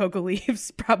supposed to have coca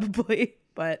leaves probably,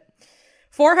 but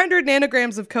 400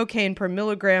 nanograms of cocaine per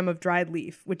milligram of dried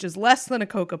leaf, which is less than a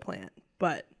coca plant,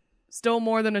 but still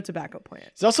more than a tobacco plant.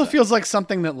 It also feels like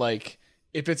something that like,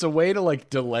 if it's a way to like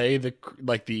delay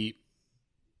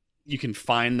you can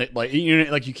find that like,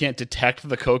 you can't detect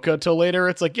the coca till later.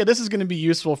 It's like, yeah, this is going to be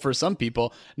useful for some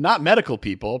people, not medical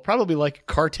people, probably like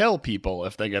cartel people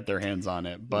if they get their hands on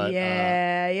it. But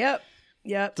yep.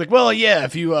 It's like, well, yeah,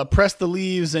 if you press the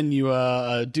leaves and you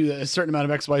do a certain amount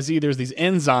of XYZ, there's these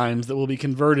enzymes that will be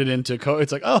converted into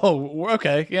It's like, oh,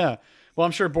 okay, yeah. Well,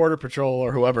 I'm sure Border Patrol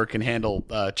or whoever can handle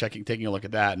taking a look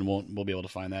at that, and we'll be able to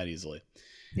find that easily.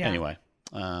 Yeah. Anyway,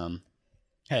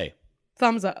 hey,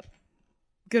 thumbs up,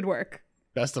 good work.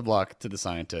 Best of luck to the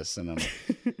scientists, and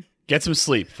get some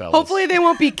sleep, fellas. Hopefully, they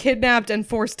won't be kidnapped and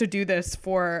forced to do this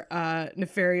for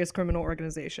nefarious criminal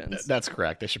organizations. That's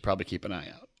correct. They should probably keep an eye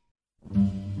out.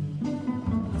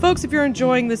 Folks, if you're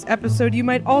enjoying this episode, you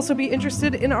might also be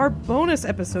interested in our bonus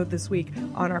episode this week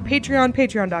on our Patreon,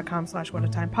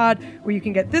 patreon.com/whatatimepod, where you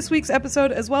can get this week's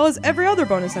episode as well as every other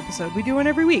bonus episode we do one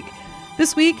every week.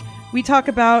 This week, we talk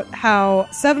about how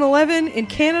 7-Eleven in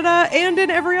Canada and in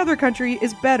every other country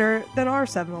is better than our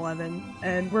 7-Eleven,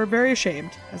 and we're very ashamed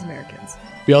as Americans.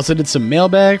 We also did some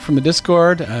mailbag from the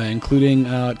Discord, including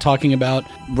talking about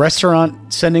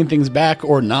restaurant sending things back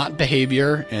or not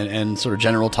behavior and sort of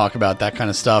general talk about that kind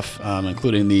of stuff,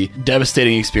 including the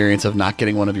devastating experience of not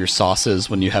getting one of your sauces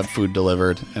when you have food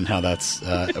delivered and how that's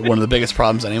one of the biggest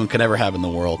problems anyone could ever have in the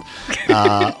world.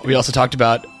 We also talked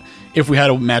about if we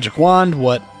had a magic wand,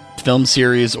 what film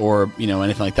series or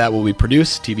anything like that will we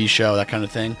produce, TV show, that kind of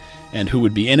thing, and who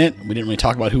would be in it. We didn't really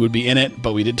talk about who would be in it,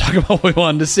 but we did talk about what we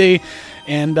wanted to see.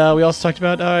 And we also talked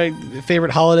about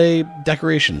favorite holiday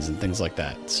decorations and things like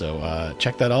that. So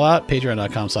check that all out.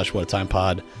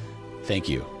 Patreon.com/whatatimepod. Thank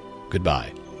you.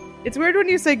 Goodbye. It's weird when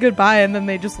you say goodbye and then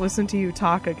they just listen to you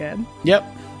talk again. Yep.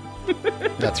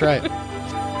 That's right.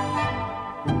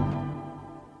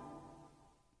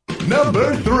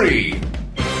 Number 3.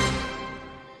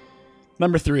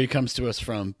 Number 3 comes to us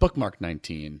from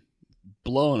Bookmark19.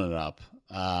 Blowing it up.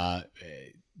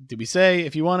 Did we say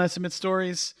if you want to submit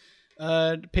stories,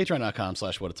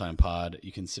 patreon.com/whatatimepod.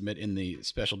 You can submit in the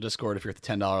special Discord if you're at the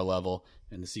 $10 level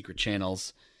and the secret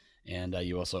channels. And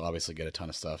you also obviously get a ton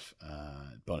of stuff,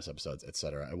 bonus episodes,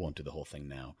 etc. I won't do the whole thing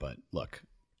now, but look,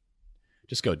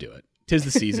 just go do it. 'Tis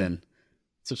the season.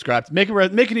 Subscribe. Make a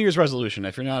New Year's resolution.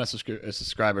 If you're not a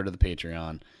subscriber to the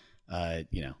Patreon,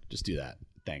 just do that.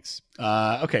 Thanks.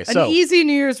 Okay, so an easy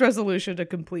New Year's resolution to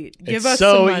complete. Give us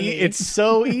some money. It's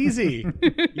so easy.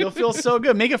 You'll feel so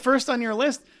good. Make it first on your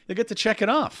list. You'll get to check it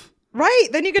off. Right.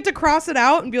 Then you get to cross it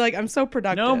out and be like, I'm so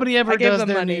productive. Nobody ever does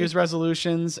their New Year's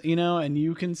resolutions, and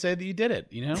you can say that you did it,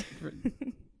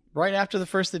 right after the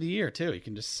first of the year, too. You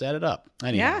can just set it up.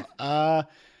 Anyhow, yeah.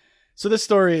 So this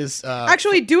story is...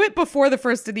 actually, do it before the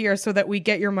first of the year so that we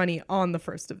get your money on the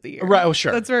first of the year. Right. Oh,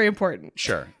 sure. That's very important.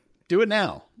 Sure. Do it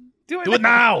now. Do it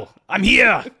now. I'm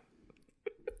here.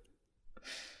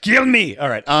 Kill me. All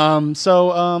right.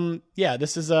 Yeah,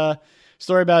 this is a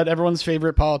story about everyone's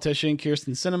favorite politician,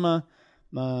 Kyrsten Sinema.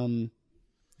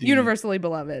 Universally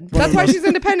beloved. That's why she's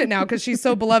independent now, because she's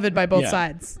so beloved by both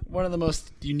sides. One of the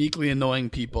most uniquely annoying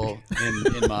people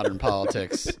in modern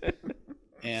politics.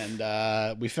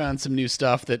 And we found some new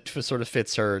stuff that sort of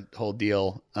fits her whole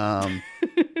deal.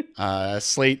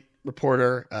 Slate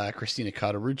reporter Christina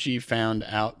Cauterucci found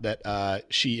out that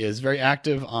she is very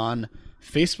active on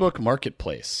Facebook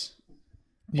Marketplace.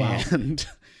 Wow. And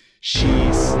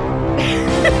she's...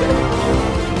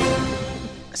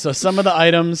 So some of the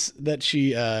items that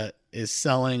she is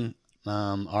selling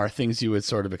are things you would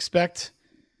sort of expect.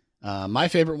 My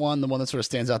favorite one, the one that sort of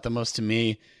stands out the most to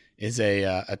me, is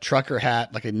a trucker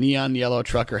hat, like a neon yellow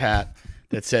trucker hat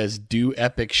that says "Do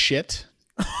epic shit."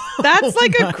 That's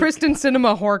like a Kyrsten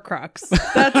Sinema Horcrux.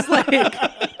 That's like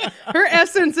her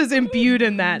essence is imbued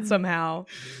in that somehow.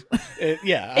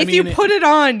 Yeah, if you put it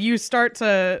on, you start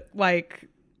to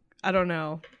I don't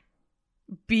know.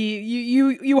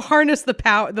 You harness the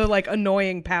power, the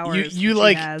annoying powers.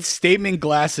 You statement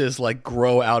glasses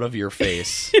grow out of your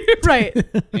face, right?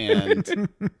 And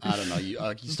I don't know.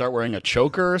 You start wearing a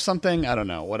choker or something. I don't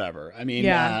know. Whatever.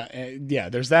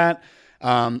 There's that.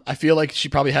 I feel like she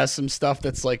probably has some stuff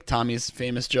that's like Tommy's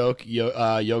famous joke,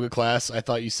 yoga class. I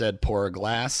thought you said pour a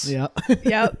glass. Yeah.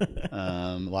 Yep.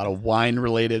 A lot of wine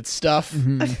related stuff.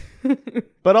 Mm-hmm.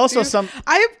 But also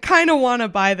I kind of want to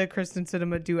buy the Kyrsten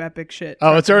Sinema Do Epic Shit.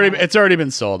 Oh, it's already been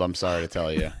sold. I'm sorry to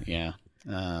tell you. Yeah.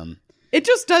 It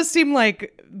just does seem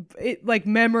like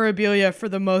memorabilia for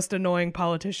the most annoying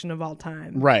politician of all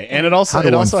time. Right. And it also how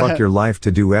to fuck your life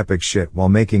to do epic shit while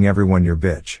making everyone your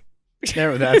bitch.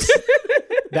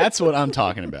 That's what I'm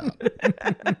talking about.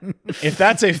 If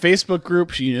that's a Facebook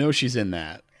group, she's in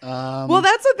that. Well,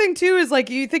 that's the thing too, is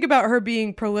you think about her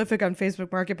being prolific on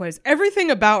Facebook Marketplace.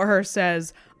 Everything about her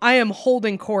says, I am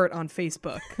holding court on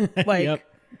Facebook. Yep.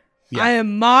 Yeah. I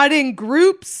am modding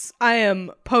groups. I am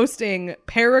posting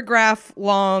paragraph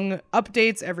long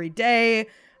updates every day.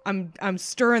 I'm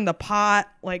stirring the pot.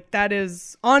 That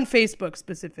is on Facebook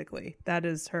specifically. That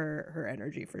is her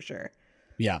energy for sure.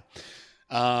 Yeah.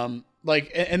 And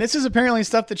this is apparently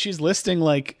stuff that she's listing.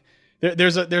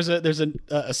 There's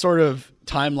a sort of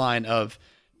timeline of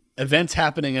events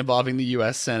happening involving the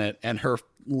U.S. Senate and her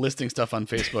listing stuff on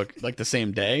Facebook the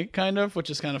same day, kind of, which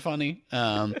is kind of funny.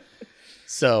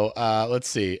 So let's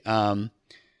see. On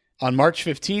March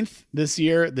 15th this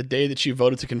year, the day that she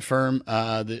voted to confirm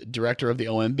the director of the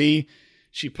OMB,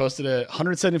 She posted a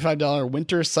 $175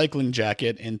 winter cycling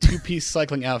jacket and 2-piece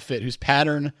cycling outfit whose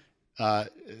pattern,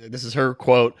 this is her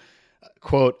quote,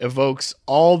 evokes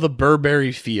all the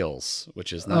Burberry feels,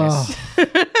 which is nice.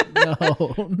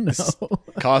 Oh, no.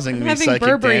 Causing me Having psychic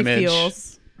Burberry damage.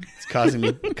 feels. It's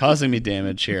causing me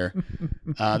damage here.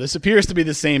 This appears to be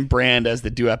the same brand as the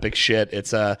Do Epic Shit.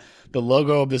 It's the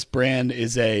logo of this brand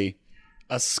is a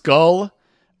skull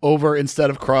over,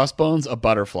 instead of crossbones, a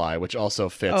butterfly, which also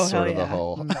fits Oh, sort hell of the yeah.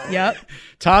 whole. Yep.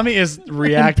 Tommy is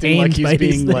reacting like he's pained by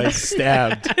being these like things.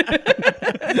 stabbed.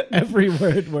 Every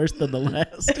word worse than the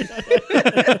last.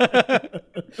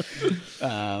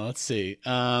 Let's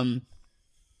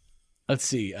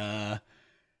see.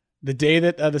 The day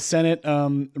that the Senate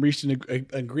reached an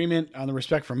agreement on the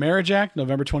Respect for Marriage Act,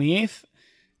 November 28th,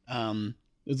 it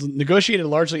was negotiated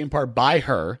largely in part by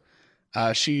her.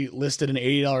 She listed an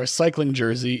 $80 cycling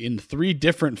jersey in 3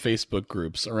 different Facebook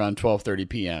groups around 12:30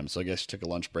 p.m. So I guess she took a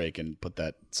lunch break and put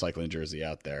that cycling jersey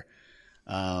out there.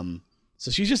 So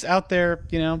she's just out there,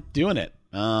 doing it.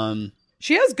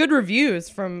 She has good reviews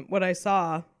from what I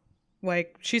saw.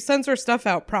 Like, she sends her stuff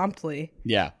out promptly.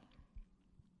 Yeah.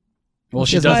 Well,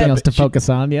 She has nothing else to focus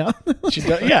on, yeah. She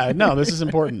does. Yeah, no, this is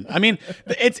important. I mean,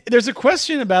 there's a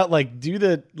question about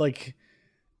do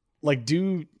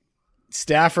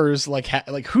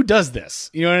staffers who does this?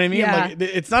 You know what I mean? Yeah. Like,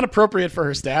 it's not appropriate for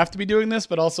her staff to be doing this,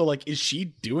 but also is she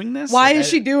doing this? Why is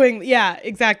she doing? Yeah,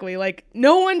 exactly. Like,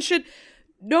 no one should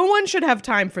have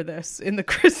time for this in the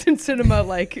Kristen Cinema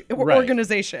Right.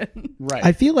 organization. Right.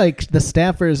 I feel like the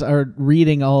staffers are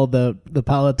reading all the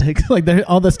politics,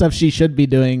 all the stuff she should be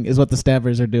doing is what the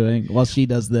staffers are doing while she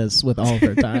does this with all of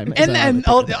her time. and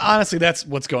honestly, that's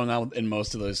what's going on in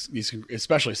most of these,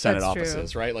 especially Senate That's true.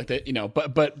 offices, right? Like that,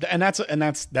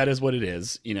 that is what it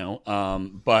is,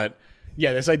 But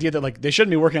yeah, this idea that they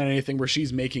shouldn't be working on anything where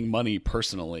she's making money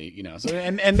personally, So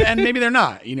and maybe they're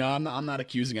not, I'm not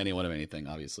accusing anyone of anything,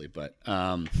 obviously, but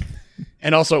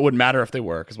and also it wouldn't matter if they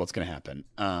were, because what's going to happen?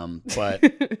 But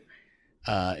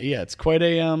yeah, it's quite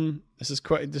a this is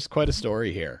quite a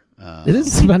story here. it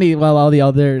is funny while all the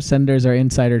other senators are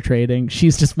insider trading,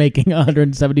 she's just making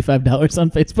 $175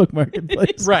 on Facebook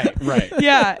Marketplace. Right.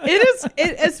 Yeah, it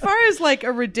is. As far as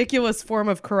a ridiculous form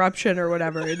of corruption or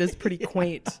whatever, it is pretty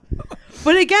quaint.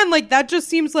 But again, that just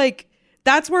seems like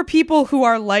that's where people who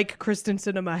are like Kristen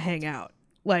Cinema hang out.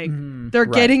 They're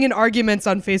getting in arguments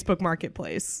on Facebook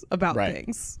Marketplace about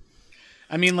things.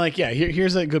 I mean,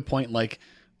 here's a good point.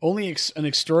 Only an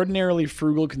extraordinarily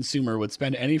frugal consumer would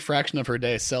spend any fraction of her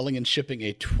day selling and shipping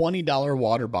a $20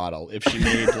 water bottle if she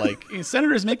made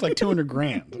senators make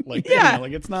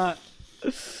 $200,000. It's not,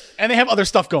 and they have other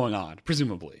stuff going on,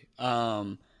 presumably.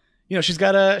 She's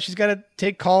got to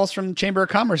take calls from Chamber of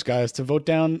Commerce guys to vote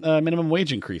down minimum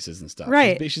wage increases and stuff.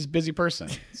 Right. She's a busy person.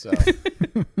 So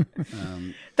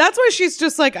That's why she's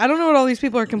just I don't know what all these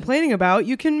people are complaining about.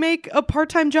 You can make a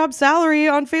part-time job salary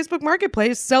on Facebook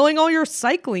Marketplace selling all your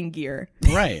cycling gear.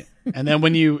 right. And then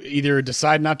when you either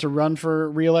decide not to run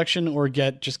for re-election or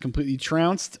get just completely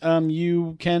trounced,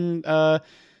 you can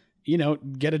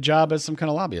get a job as some kind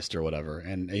of lobbyist or whatever,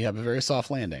 and you have a very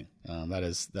soft landing.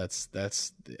 That's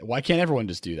why can't everyone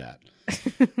just do that?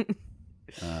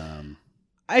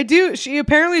 I do. She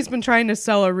apparently has been trying to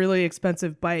sell a really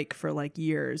expensive bike for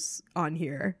years on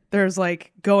here. There's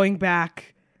going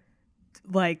back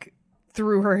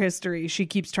through her history, she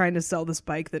keeps trying to sell this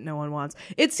bike that no one wants.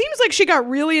 It seems like she got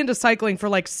really into cycling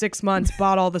for 6 months,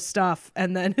 bought all the stuff,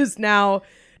 and then is now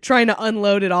trying to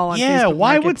unload it all on Facebook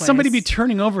why would Marketplace. somebody be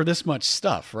turning over this much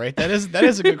stuff, right? That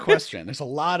is a good question. There's a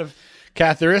lot of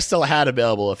Kath, there is still a hat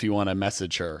available if you want to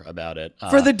message her about it.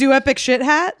 For the Do Epic Shit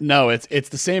hat? No, it's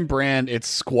the same brand. It's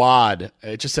Squad.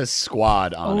 It just says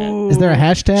Squad on it. Is there a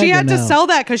hashtag? She or had to no? sell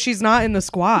that because she's not in the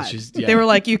squad. Yeah. They were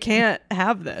like, you can't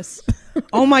have this.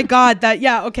 Oh my God.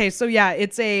 Okay. So yeah,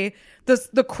 it's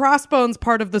the crossbones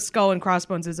part of the skull and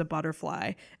crossbones is a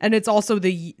butterfly. And it's also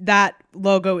that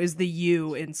logo is the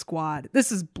U in Squad.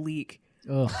 This is bleak.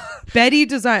 Ugh. Betty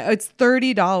design. It's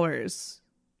 $30.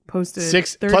 Posted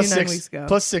 39 weeks ago.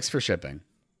 Plus $6 for shipping.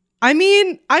 I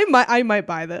mean, I might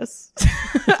buy this.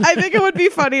 I think it would be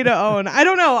funny to own. I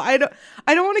don't know. I don't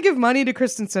want to give money to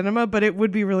Kristen Cinema, but it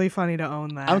would be really funny to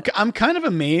own that. I'm kind of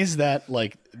amazed that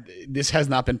this has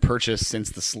not been purchased since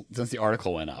the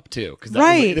article went up too, because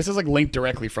this is linked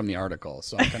directly from the article,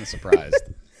 so I'm kind of surprised.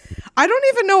 I don't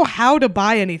even know how to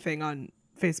buy anything on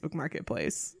Facebook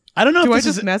Marketplace. I don't know. Do if I this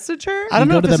just is, message her? I don't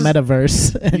know. Go to the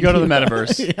metaverse. You go to the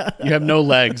metaverse. Yeah. You have no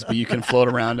legs, but you can float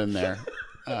around in there.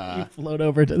 You float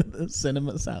over to the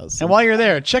cinema's house. And while you're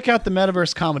there, check out the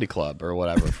Metaverse Comedy Club or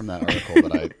whatever from that article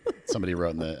that somebody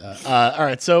wrote in the. All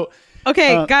right, so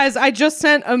Okay, guys, I just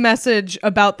sent a message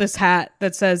about this hat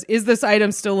that says, "Is this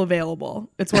item still available?"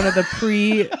 It's one of the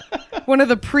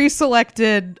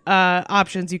pre-selected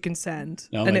options you can send,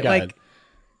 Oh and my it God. like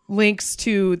links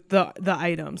to the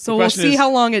item. So we'll question see is,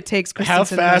 how long it takes. Kristen How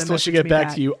Cinema to fast will she message get me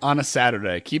back to you on a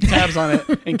Saturday? Keep tabs on it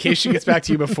in case she gets back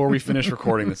to you before we finish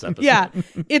recording this episode. Yeah,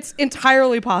 it's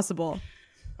entirely possible.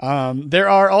 There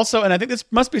are also, and I think this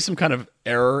must be some kind of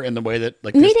error in the way that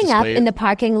like this Meeting up display- in the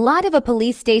parking lot of a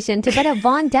police station to get a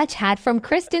Von Dutch hat from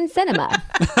Kristen Cinema.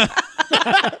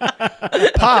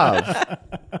 Pav.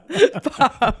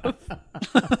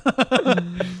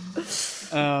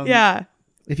 Yeah.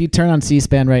 If you turn on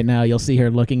C-SPAN right now, you'll see her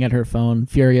looking at her phone,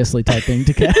 furiously typing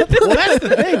to Cap. Well, that's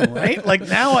the thing, right? Like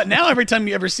now every time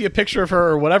you ever see a picture of her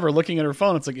or whatever looking at her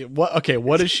phone, it's like, what? Okay,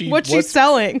 what is she? What's she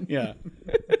selling? Yeah.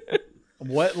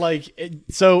 What like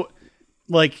so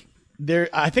like there?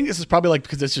 I think this is probably like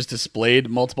because it's just displayed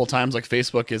multiple times. Like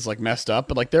Facebook is like messed up,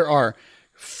 but like there are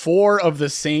 4 of the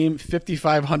same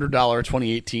 $5,500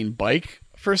 2018 bike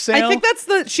for sale. I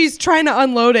think she's trying to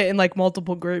unload it in like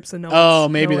multiple groups and no Oh,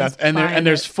 one's- maybe no one's that's and buying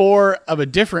there's it. 4 of a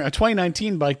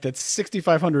 2019 bike that's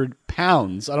 6,500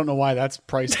 pounds. I don't know why that's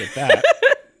priced at that.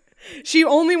 She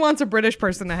only wants a British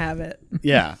person to have it.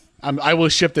 Yeah, I will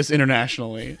ship this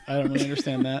internationally. I don't really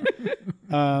understand that.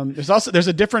 There's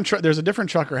a different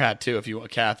trucker hat too. If you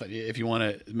Kath, if you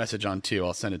want to message on too,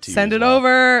 I'll send it to you. Send as it well.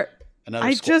 over. Another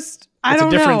I squ- don't It's a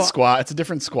different know. squad. It's a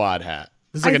different squad hat.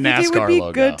 This is like I a think NASCAR it would be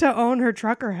logo. good to own her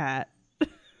trucker hat.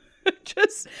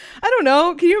 Just, I don't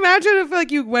know. Can you imagine if like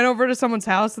you went over to someone's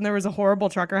house and there was a horrible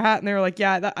trucker hat and they were like,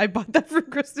 "Yeah, I bought that from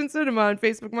Kristen Cinema on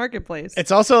Facebook Marketplace." It's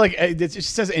also like it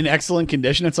just says in excellent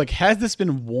condition. It's like, has this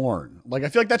been worn? Like I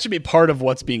feel like that should be part of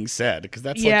what's being said because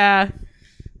that's yeah.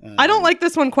 I don't like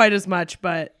this one quite as much,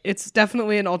 but it's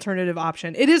definitely an alternative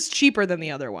option. It is cheaper than the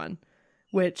other one,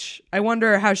 which I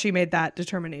wonder how she made that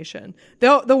determination.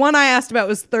 The one I asked about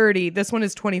was 30. This one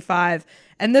is 25.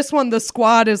 And this one, the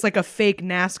squad is like a fake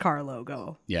NASCAR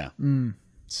logo. yeah.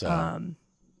 So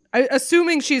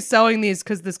Assuming she's selling these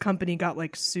because this company got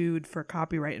like sued for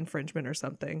copyright infringement or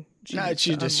something. no, needs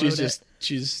she's to just unload it.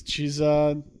 she's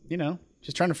you know.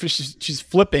 She's trying to fish. She's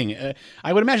flipping.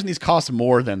 I would imagine these cost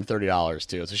more than $30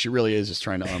 too. So she really is just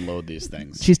trying to unload these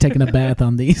things. She's taking a bath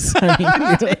on these. I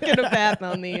mean, taking a bath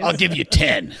on these. I'll give you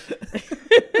 10.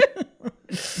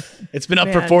 It's been up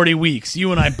for Man. 40 weeks.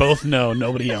 You and I both know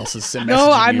nobody else is messaging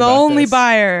No, I'm you the about only this.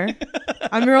 buyer.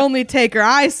 I'm your only taker.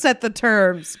 I set the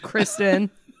terms, Kristen.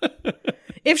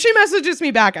 If she messages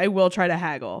me back, I will try to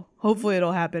haggle. Hopefully,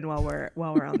 it'll happen while we're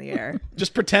on the air.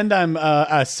 Just pretend I'm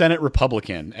a Senate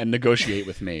Republican and negotiate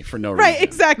with me for no reason. Right,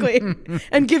 exactly.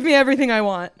 And give me everything I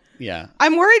want. Yeah.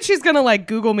 I'm worried she's gonna like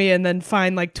Google me and then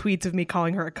find like tweets of me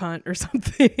calling her a cunt or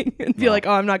something and be like,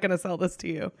 "Oh, I'm not gonna sell this to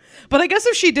you." But I guess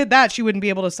if she did that, she wouldn't be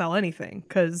able to sell anything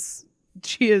because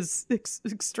she is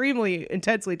extremely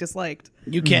intensely disliked.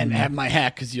 You can't have my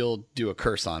hat because you'll do a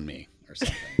curse on me or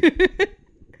something.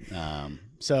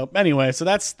 So anyway, so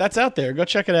that's out there. Go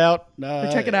check it out.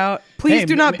 Check it out. Please hey,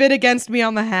 do not bid against me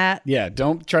on the hat. Yeah,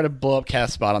 don't try to blow up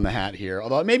Kath's spot on the hat here.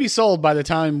 Although it may be sold by the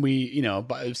time we,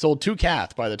 sold to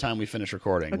Kath by the time we finish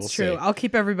recording. That's we'll true. See. I'll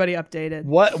keep everybody updated.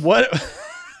 What?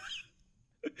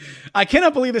 I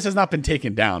cannot believe this has not been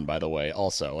taken down. By the way,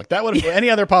 also like that would have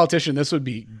any other politician, this would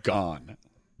be gone.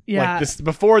 Yeah. Like this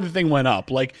before the thing went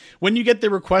up. Like when you get the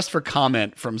request for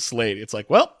comment from Slate, it's like,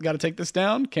 well, got to take this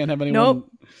down. Can't have anyone.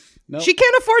 Nope. Nope. She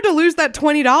can't afford to lose that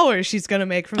 $20 she's going to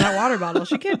make from that water bottle.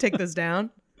 She can't take this down.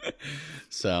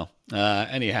 So,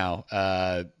 anyhow,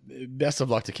 best of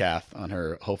luck to Kath on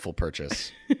her hopeful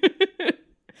purchase.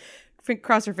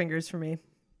 Cross your fingers for me.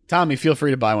 Tommy, feel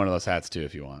free to buy one of those hats too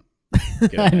if you want.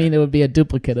 I mean, it would be a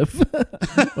duplicate of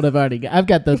what I've already got. I've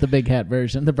got the big hat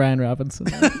version, the Brian Robinson.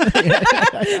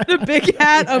 The big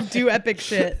hat of do epic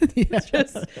shit. It's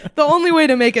just the only way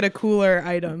to make it a cooler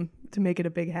item, to make it a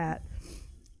big hat.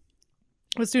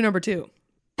 Let's do number 2.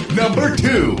 Number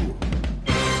 2.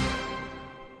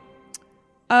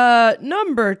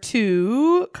 Number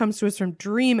 2 comes to us from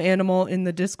Dream Animal in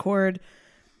the Discord.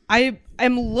 I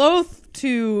am loath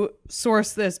to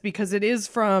source this because it is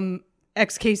from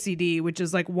XKCD, which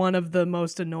is like one of the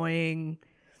most annoying,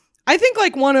 I think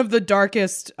like one of the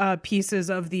darkest pieces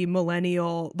of the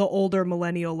older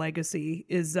millennial legacy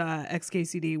is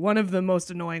XKCD. One of the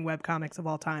most annoying webcomics of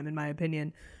all time, in my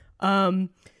opinion.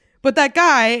 But that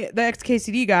guy, the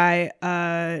XKCD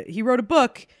guy, he wrote a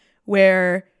book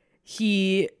where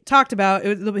he talked about,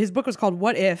 his book was called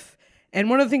What If? And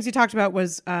one of the things he talked about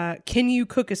was, can you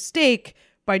cook a steak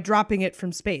by dropping it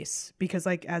from space? Because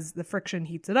like as the friction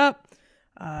heats it up,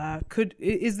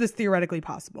 is this theoretically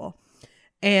possible?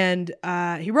 And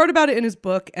he wrote about it in his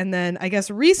book. And then I guess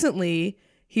recently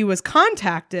he was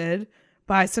contacted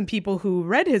by some people who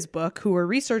read his book, who were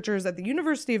researchers at the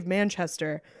University of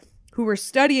Manchester, who were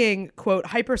studying, quote,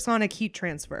 hypersonic heat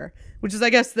transfer, which is, I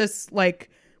guess, this, like,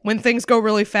 when things go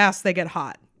really fast, they get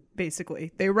hot,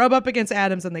 basically. They rub up against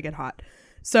atoms and they get hot.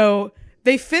 So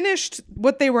they finished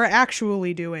what they were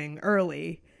actually doing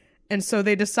early. And so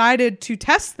they decided to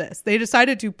test this. They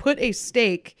decided to put a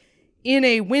stake in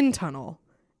a wind tunnel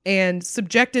and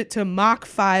subject it to Mach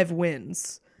 5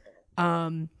 winds,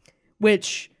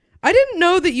 which I didn't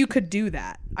know that you could do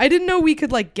that. I didn't know we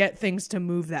could, like, get things to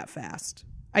move that fast.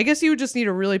 I guess you would just need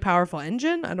a really powerful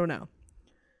engine. I don't know.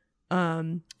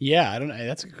 Yeah, I don't know.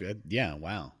 That's a good. Yeah,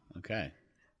 wow. Okay.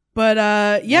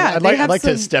 But yeah, I'd like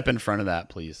to step in front of that,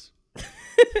 please.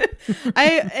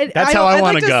 That's how I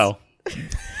want to go.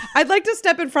 I'd like to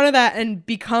step in front of that and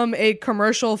become a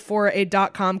commercial for a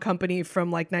 .com company from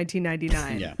like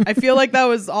 1999. Yeah. I feel like that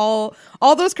was all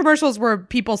those commercials were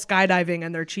people skydiving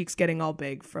and their cheeks getting all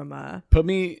big from put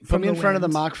me in front of the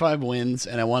wind. Mach 5 winds,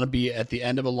 and I want to be at the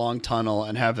end of a long tunnel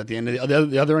and have at the end of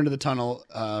the other end of the tunnel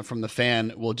from the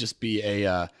fan will just be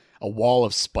a wall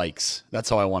of spikes. That's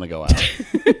how I want to go out.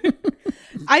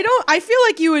 I feel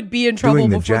like you would be in trouble Doing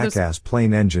the before jackass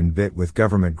plane engine bit with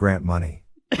government grant money.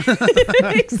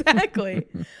 Exactly.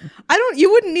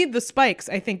 You wouldn't need the spikes,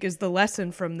 I think, is the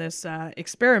lesson from this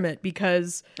experiment,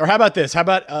 because Or how about this? How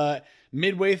about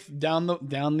midway down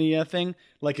the thing,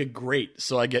 like a grate,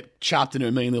 so I get chopped into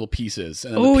a million little pieces.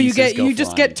 And then the pieces go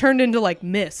just flying. get turned into like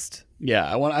mist. Yeah,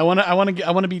 I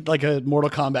want to be like a Mortal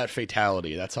Kombat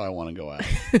fatality. That's how I want to go out.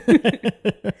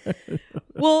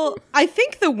 Well, I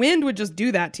think the wind would just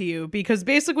do that to you, because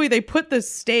basically they put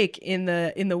this stake in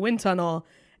the wind tunnel,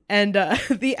 and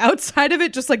the outside of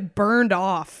it just like burned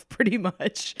off pretty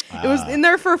much. It was in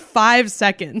there for 5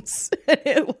 seconds.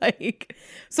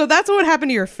 So that's what would happen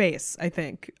to your face, I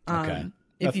think. Okay.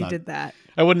 If you did that.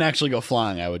 I wouldn't actually go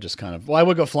flying. I would just I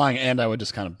would go flying and I would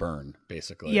just kind of burn,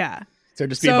 basically. Yeah. So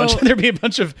there'd be a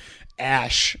bunch of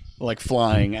ash like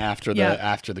flying after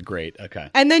the grate. Okay.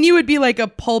 And then you would be like a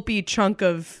pulpy chunk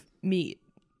of meat,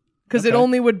 because it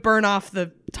only would burn off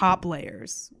the top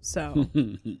layers. So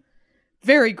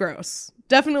very gross.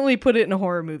 Definitely put it in a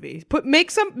horror movie.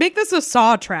 Make this a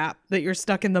saw trap that you're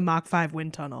stuck in the Mach 5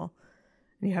 wind tunnel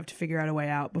and you have to figure out a way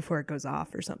out before it goes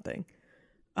off or something.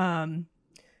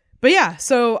 But yeah,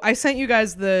 so I sent you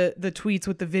guys the tweets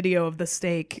with the video of the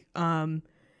stake.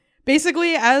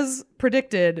 Basically, as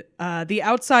predicted, the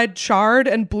outside charred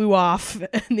and blew off,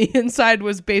 and the inside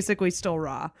was basically still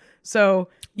raw. So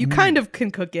you kind of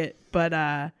can cook it,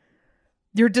 but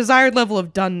your desired level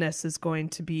of doneness is going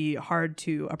to be hard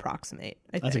to approximate.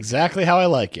 That's exactly how I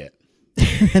like it.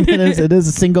 And it is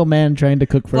a single man trying to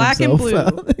cook for Black and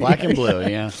himself. blue. Black and blue,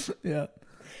 yeah. Yeah.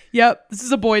 Yep, this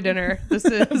is a boy dinner. This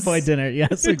is Boy dinner.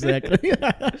 Yes, exactly.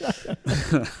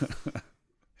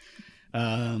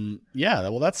 Yeah,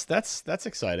 well, that's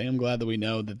exciting. I'm glad that we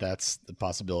know that that's the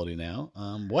possibility now.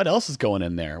 What else is going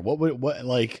in there? What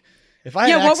like if I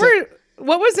had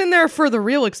what was in there for the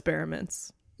real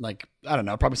experiments? like I don't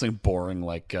know, probably something boring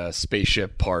like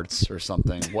spaceship parts or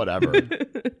something. Whatever.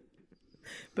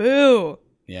 Boo.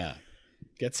 Yeah,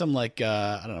 get some like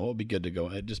I don't know what would be good to go.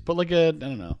 Just put like a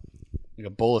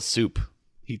bowl of soup.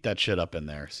 Heat that shit up in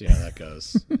there. See how that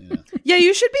goes. Yeah. Yeah,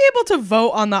 you should be able to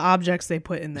vote on the objects they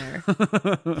put in there.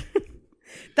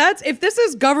 If this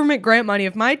is government grant money,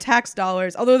 if my tax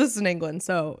dollars, although this is in England,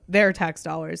 so their tax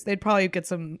dollars, they'd probably get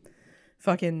some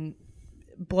fucking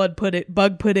bug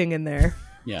pudding in there.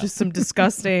 Yeah. Just some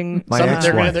disgusting My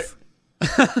ex-wife.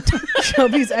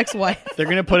 Shelby's ex-wife. They're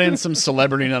gonna put in some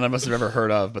celebrity none of us have ever heard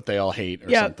of, but they all hate or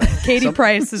Yeah, something. Katie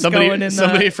Price is going in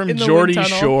somebody the, from in the Geordie wind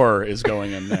tunnel. Shore is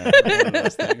going in there. One of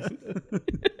those things.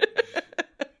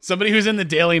 Somebody who's in the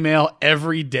Daily Mail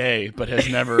every day, but has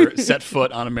never set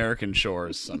foot on American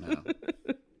shores somehow.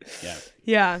 Yeah.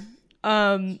 Yeah.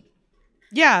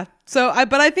 Yeah. So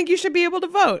but I think you should be able to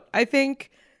vote. I think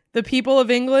the people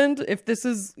of England, if this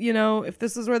is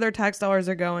where their tax dollars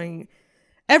are going,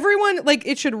 everyone, like,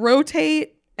 it should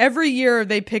rotate. Every year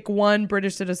they pick one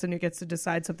British citizen who gets to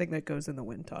decide something that goes in the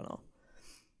wind tunnel.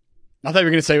 I thought you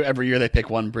were going to say every year they pick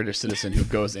one British citizen who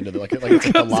goes into the it's like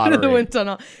the lottery. Into the wind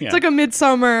tunnel. Yeah. It's like a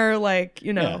midsummer, like,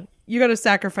 you Yeah. got to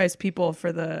sacrifice people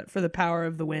for the power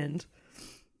of the wind.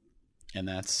 And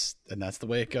that's the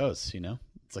way it goes,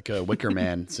 It's like a Wicker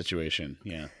Man situation.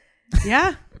 Yeah.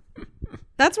 Yeah.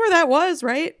 That's where that was,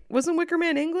 right? Wasn't Wicker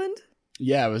Man England?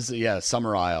 Yeah, it was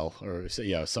Summer Isle or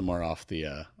somewhere off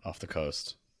the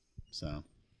coast. So,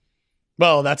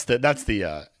 well, that's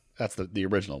the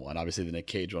original one. Obviously, the Nick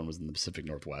Cage one was in the Pacific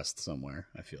Northwest somewhere.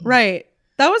 I feel Right.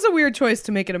 That was a weird choice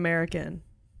to make it American.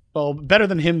 Well, better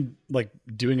than him like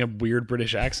doing a weird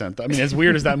British accent. I mean, as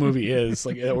weird as that movie is,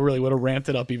 like it really would have ramped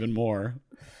it up even more.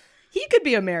 He could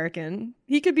be American.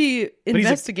 He could be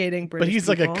investigating British. But he's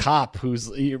people. like a cop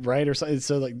who's right or something.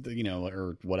 So like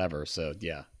or whatever. So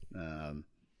yeah.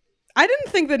 I didn't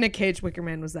think that Nick Cage Wicker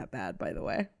Man was that bad. By the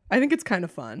way, I think it's kind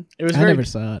of fun. It was I never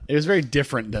saw it. It was very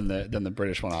different than the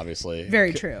British one, obviously.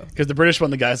 Very true. Because the British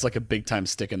one, the guy's like a big time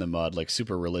stick in the mud, like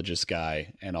super religious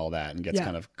guy and all that, and gets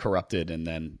kind of corrupted. And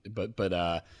then,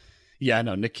 yeah,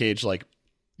 no, Nick Cage like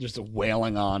just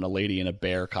wailing on a lady in a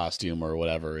bear costume or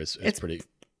whatever is pretty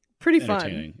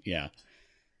fun. Yeah.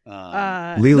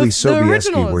 Lily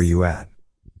Sobieski, where you at?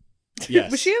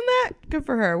 Yes. Was she in that? Good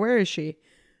for her. Where is she?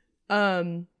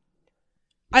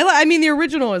 I mean, the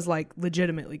original is like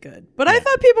legitimately good, but I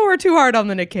thought people were too hard on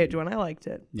the Nick Cage one. I liked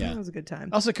it. Yeah, it was a good time.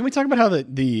 Also, can we talk about how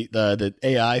the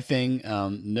AI thing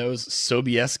knows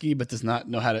Sobieski but does not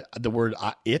know how to the word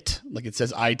it, like it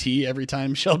says it every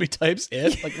time Shelby types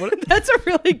it? Like what? That's a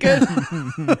really good.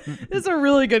 That's a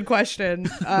really good question.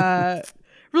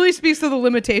 Really speaks to the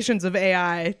limitations of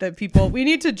AI that we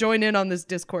need to join in on this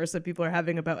discourse that people are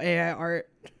having about AI art.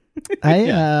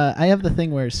 I have the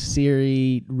thing where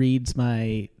Siri reads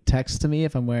my text to me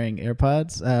if I'm wearing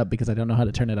AirPods because I don't know how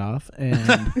to turn it off, and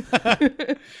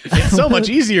it's so much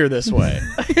easier this way.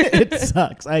 It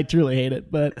sucks. I truly hate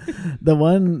it. But the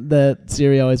one that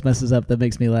Siri always messes up that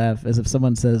makes me laugh is if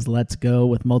someone says "let's go"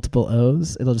 with multiple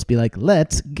O's, it'll just be like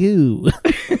 "let's go."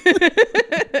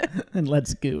 And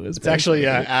 "let's go" is it's actually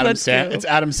Adam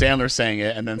Sandler saying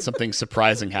it, and then something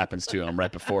surprising happens to him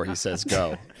right before he says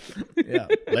 "go." Yeah,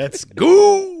 let's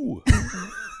go.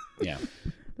 Yeah,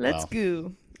 let's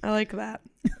go. I like that.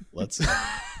 Let's.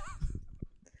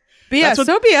 But yeah,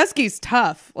 Sobieski's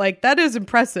tough. Like that is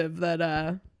impressive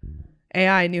that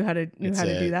AI knew how to do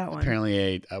that one.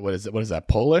 Apparently, what is that?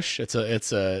 Polish? It's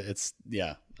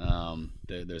yeah.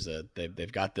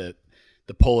 They've got the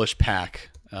Polish pack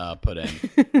put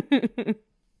in.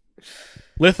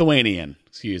 Lithuanian.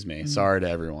 Excuse me. Sorry to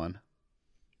everyone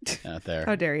out there.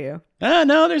 How dare you?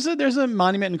 No, there's a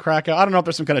monument in Krakow. I don't know if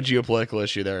there's some kind of geopolitical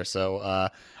issue there, so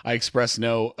I express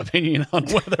no opinion on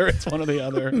whether it's one or the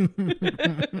other.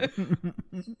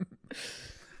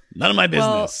 None of my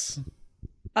business.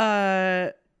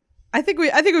 Well, I think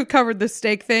we've covered the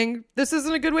steak thing. This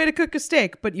isn't a good way to cook a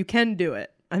steak, but you can do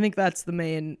it. I think that's the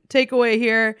main takeaway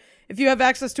here. If you have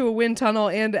access to a wind tunnel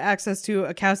and access to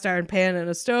a cast iron pan and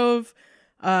a stove,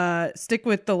 stick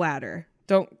with the latter.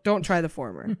 Don't try the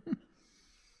former.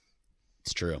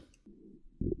 It's true.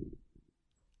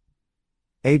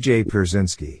 AJ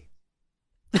Pierzynski.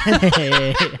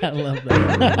 Hey, I love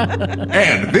that.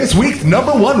 And this week's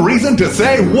number one reason to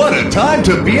say what a time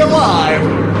to be alive.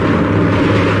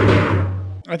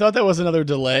 I thought that was another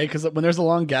delay because when there's a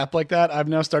long gap like that, I've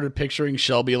now started picturing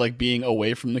Shelby like being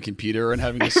away from the computer and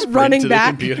having to sprint running to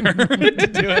back. the computer to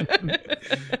do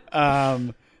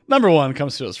it. Number one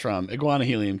comes to us from Iguana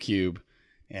Helium Cube.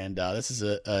 And this is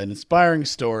an inspiring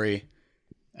story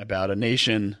about a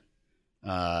nation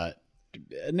of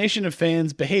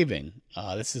fans behaving.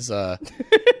 This is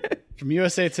from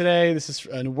USA Today. This is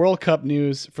World Cup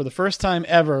news. For the first time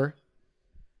ever,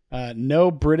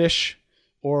 no British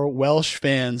or Welsh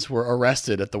fans were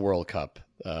arrested at the World Cup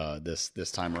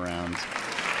this time around.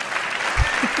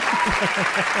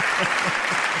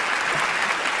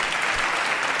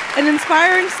 An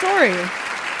inspiring story.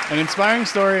 An inspiring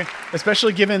story,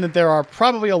 especially given that there are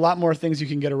probably a lot more things you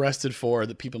can get arrested for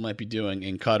that people might be doing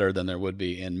in Qatar than there would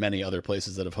be in many other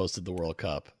places that have hosted the World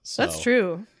Cup. So, that's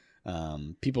true.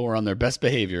 People were on their best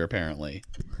behavior, apparently.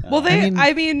 Well,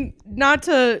 I mean, not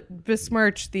to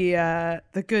besmirch the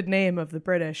good name of the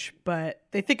British, but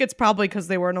they think it's probably because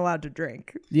they weren't allowed to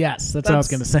drink. Yes, that's what I was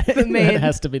going to say. The main that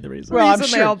has to be the reason. Well, I'm they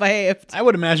sure all behaved. I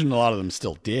would imagine a lot of them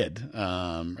still did.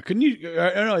 Couldn't you?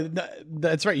 No,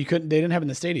 that's right. You couldn't. They didn't have it in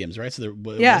the stadiums, right? So there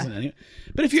wasn't any.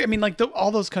 But if you, I mean, like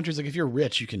all those countries, like if you're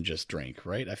rich, you can just drink,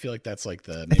 right? I feel like that's like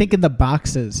the. I think in the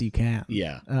boxes you can.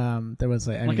 Yeah. There was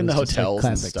like in the hotels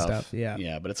and stuff. Yeah.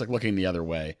 Yeah, but it's like looking the other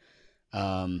way.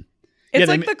 It's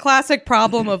like the classic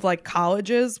problem of like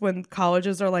colleges when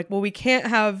colleges are like, well, we can't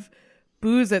have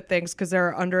booze at things because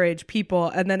there are underage people,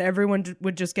 and then everyone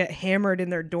would just get hammered in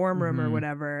their dorm room or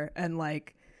whatever, and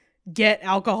like get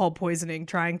alcohol poisoning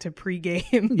trying to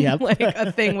pregame like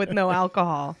a thing with no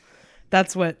alcohol.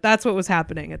 That's what was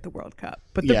happening at the World Cup.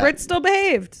 But the Brits still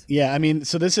behaved. Yeah, I mean,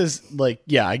 so this is like,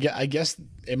 I guess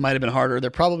it might have been harder.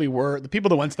 There probably were the people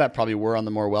that went to that probably were on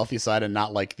the more wealthy side and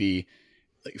not like the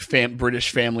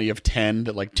British family of 10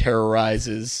 that like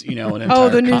terrorizes, an Oh, entire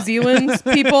the New Zealand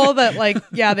people that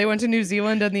they went to New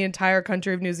Zealand and the entire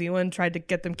country of New Zealand tried to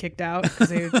get them kicked out because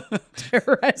they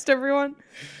terrorized everyone.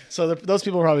 So those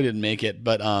people probably didn't make it,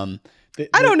 but I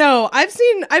don't know. I've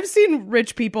seen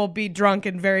rich people be drunk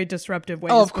in very disruptive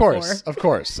ways. Oh, of before.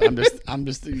 course. I'm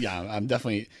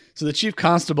definitely. So the chief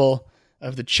constable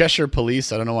of the Cheshire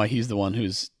Police, I don't know why he's the one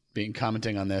who's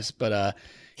commenting on this, but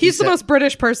he's the most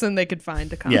British person they could find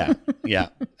to comment. Yeah.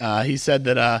 He said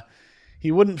that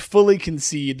he wouldn't fully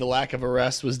concede the lack of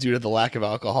arrest was due to the lack of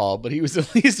alcohol, but he was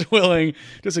at least willing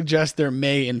to suggest there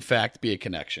may in fact be a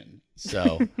connection.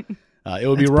 So it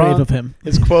would be wrong brave of him.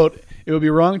 His quote, "It would be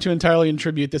wrong to entirely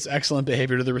attribute this excellent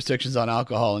behavior to the restrictions on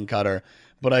alcohol in Qatar,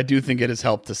 but I do think it has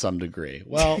helped to some degree."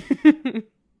 Well,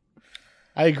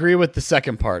 I agree with the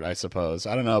second part, I suppose.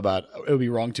 I don't know about it would be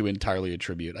wrong to entirely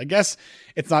attribute. I guess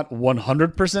it's not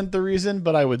 100% the reason,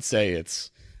 but I would say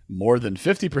it's more than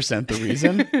 50% the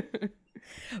reason.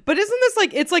 But isn't this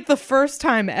it's the first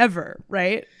time ever,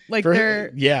 right?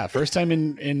 First time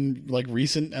in like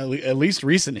recent, at least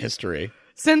recent history.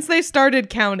 Since they started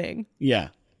counting. Yeah.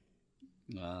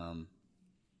 In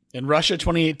Russia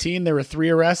 2018, there were 3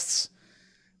 arrests.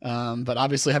 But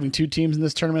obviously having 2 teams in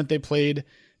this tournament, they played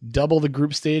double the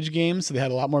group stage games. So they had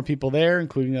a lot more people there,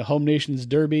 including a home nations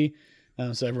derby.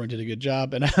 So everyone did a good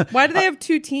job. And why do they have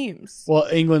 2 teams? Well,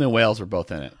 England and Wales were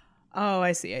both in it. Oh,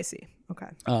 I see. Okay.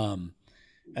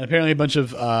 And apparently a bunch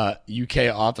of UK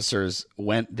officers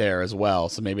went there as well.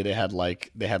 So maybe they had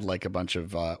like a bunch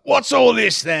of what's all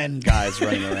this then guys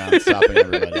running around stopping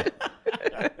everybody.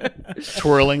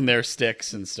 Twirling their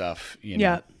sticks and stuff,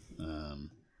 Yeah.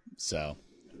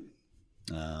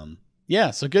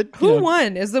 Yeah, so good. Who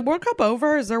won? Is the World Cup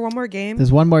over? Is there one more game?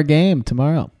 There's one more game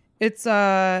tomorrow. It's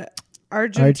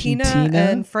Argentina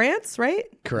and France, right?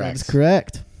 Correct. That's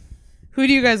correct. Who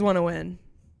do you guys want to win?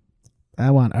 I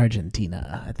want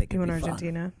Argentina. I think You it'd want be fun.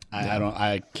 Argentina?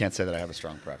 I can't say that I have a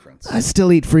strong preference. I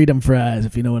still eat freedom fries,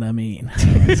 if you know what I mean.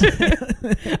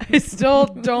 I still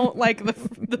don't like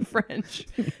the French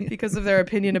because of their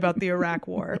opinion about the Iraq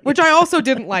War, which I also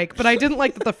didn't like, but I didn't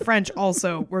like that the French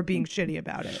also were being shitty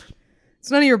about it. It's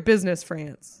none of your business,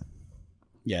 France.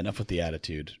 Yeah, enough with the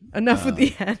attitude. Enough with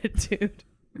the attitude.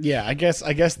 Yeah, I guess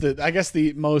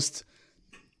the most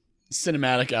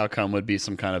cinematic outcome would be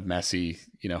some kind of messy,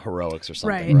 heroics or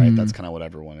something, right? That's kind of what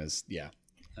everyone is. Yeah.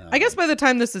 I guess by the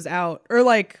time this is out,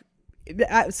 or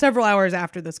several hours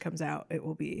after this comes out, it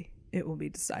will be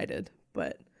decided.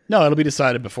 But no, it'll be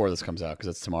decided before this comes out because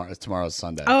it's tomorrow. It's tomorrow's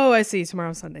Sunday. Oh, I see.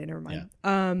 Tomorrow's Sunday. Never mind.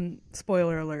 Yeah.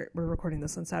 Spoiler alert. We're recording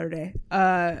this on Saturday.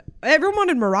 Everyone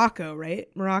wanted Morocco, right?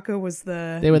 Morocco was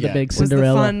the big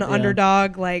Cinderella, was the fun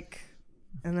underdog,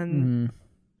 and then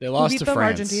they lost to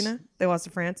France. Argentina. They lost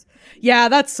to France. Yeah,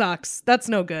 that sucks. That's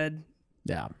no good.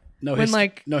 Yeah. No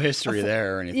history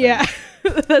there or anything. Yeah,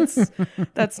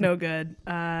 that's no good.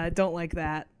 Don't like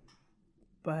that.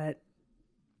 But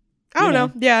I don't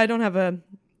know. Yeah, I don't have a.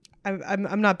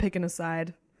 I'm not picking a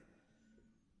side.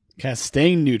 Kind of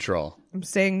staying neutral. I'm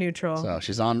staying neutral. So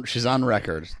she's on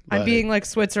record. I'm being like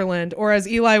Switzerland, or as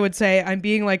Eli would say, I'm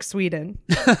being like Sweden.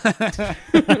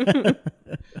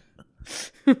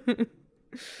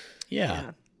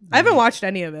 Yeah. I haven't watched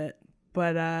any of it,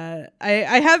 but I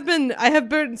have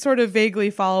been sort of vaguely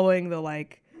following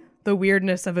the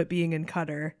weirdness of it being in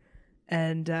Qatar.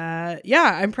 And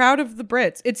I'm proud of the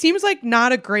Brits. It seems like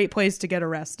not a great place to get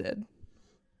arrested.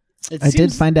 I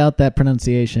did find out that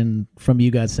pronunciation from you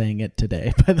guys saying it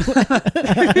today. By the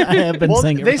way, I have been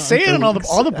saying it. They say it on all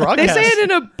the broadcasts. They say it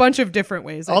in a bunch of different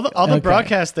ways. All the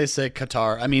broadcasts they say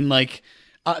Qatar. I mean,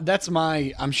 that's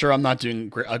I'm sure I'm not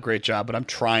doing a great job, but I'm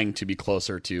trying to be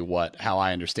closer to how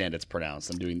I understand it's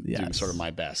pronounced. I'm doing sort of my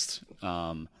best.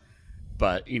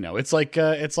 But it's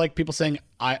like people saying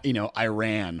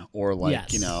Iran or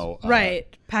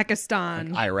right,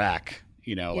 Pakistan, Iraq.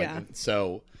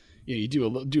 So you do a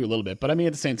little bit, but I mean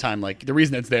at the same time, the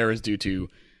reason it's there is due to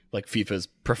FIFA's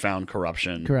profound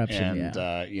corruption, and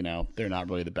they're not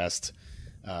really the best.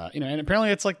 And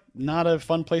apparently it's not a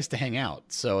fun place to hang out.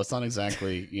 So it's not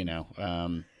exactly,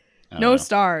 no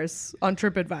stars on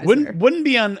TripAdvisor. Wouldn't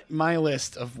be on my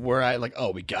list of where I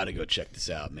we got to go check this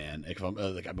out, man. If I'm,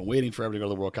 I've been waiting forever to go to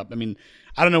the World Cup. I mean,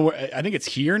 I don't know where, I think it's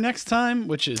here next time,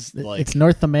 which is it's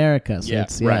North America. So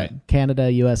it's right. Canada,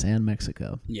 US and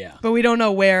Mexico. Yeah. But we don't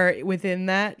know where within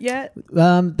that yet.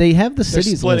 They have the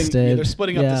cities listed. Yeah, they're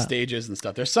splitting up the stages and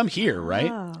stuff. There's some here, right?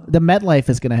 Oh. The MetLife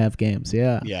is going to have games.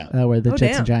 Yeah. Where the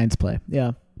Jets and Giants play.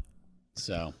 Yeah.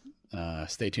 So,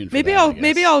 stay tuned for maybe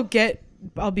that.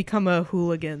 I'll become a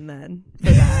hooligan then for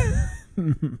that.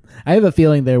 I have a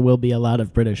feeling there will be a lot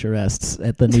of British arrests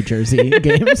at the New Jersey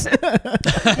games.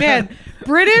 Man,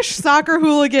 British soccer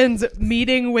hooligans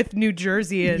meeting with New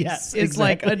Jerseyans Yes, is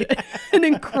exactly. like an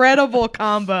incredible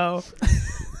combo.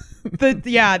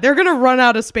 They're gonna run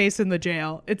out of space in the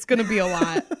jail. It's gonna be a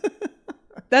lot.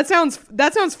 That sounds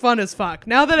fun as fuck.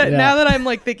 Now that I'm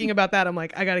like thinking about that, I'm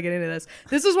like, I gotta get into this.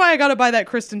 This is why I gotta buy that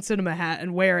Kristen Cinema hat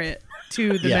and wear it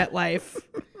to the MetLife.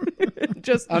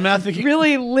 Just I'm not thinking.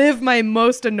 really live my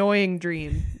most annoying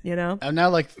dream, you know? I'm now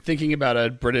like thinking about a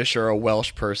British or a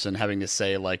Welsh person having to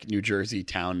say like New Jersey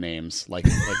town names, like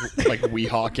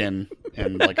Weehawken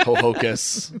and like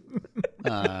Hohokus,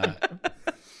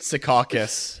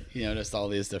 Secaucus. You know, just all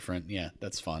these different. Yeah,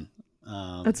 that's fun.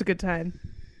 That's a good time.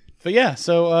 But yeah,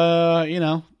 so you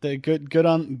know, the good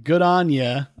on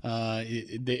you.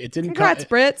 It didn't. Congrats,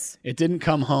 Brits. It didn't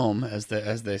come home, as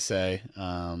they say.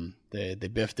 They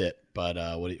biffed it, but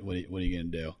what are you gonna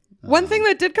do? One thing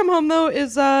that did come home though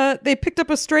is they picked up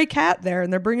a stray cat there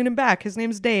and they're bringing him back. His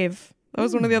name's Dave. That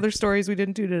was one of the other stories we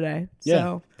didn't do today. Yeah,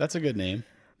 So that's a good name.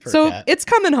 For a so cat. it's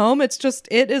coming home. It's just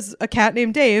it is a cat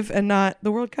named Dave and not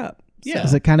the World Cup. Yeah.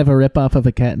 Is it kind of a ripoff of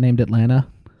a cat named Atlanta?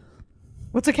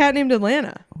 What's a cat named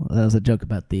Atlanta? Well, that was a joke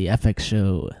about the FX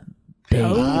show. Dave.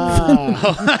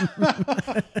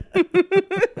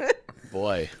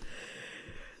 Boy.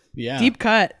 Yeah. Deep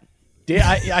cut.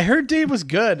 I heard Dave was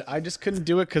good. I just couldn't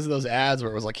do it because of those ads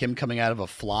where it was like him coming out of a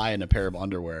fly in a pair of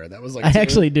underwear. That was like I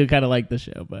actually do kind of like the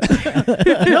show, but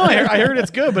no. I heard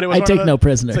it's good, but it was. I one of take the- no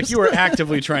prisoners. It's like you were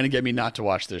actively trying to get me not to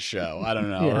watch this show. I don't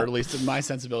know, Yeah. or at least my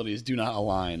sensibilities do not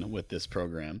align with this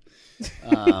program.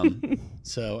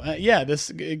 So yeah,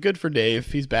 this good for Dave.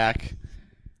 He's back.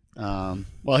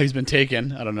 Well, he's been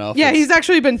taken. I don't know. If Yeah, it's- he's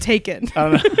actually been taken.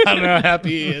 I don't know how happy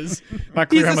he is. Not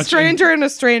clear He's how a much stranger in a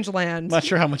strange land. Not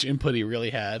sure how much input he really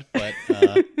had, but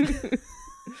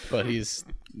but he's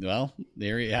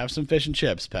there. You have some fish and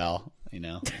chips, pal. You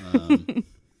know. I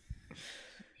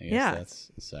guess Yeah.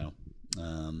 That's so.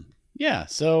 Yeah.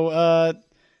 So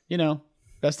you know,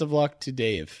 best of luck to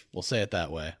Dave. We'll say it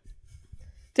that way.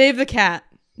 Dave the cat,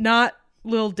 not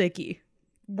Lil Dicky.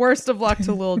 Worst of luck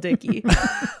to Lil Dicky.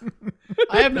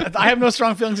 I have no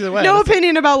strong feelings either way. No That's-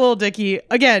 opinion about Lil Dicky.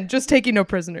 Again, just taking no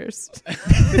prisoners.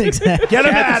 exactly. Get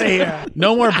him out of here.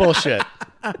 No more bullshit.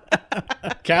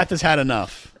 Kath has had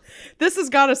enough. This has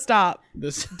got to stop.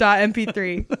 This.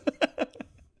 .mp3.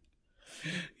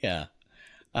 Yeah.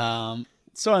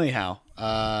 So anyhow,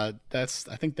 I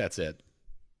think that's it.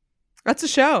 That's a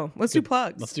show. Let's do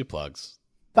plugs. Let's do plugs.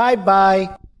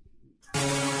 Bye-bye.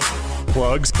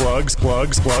 Plugs.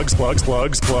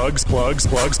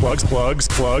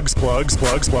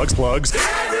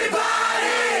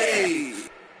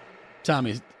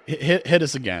 Tommy, hit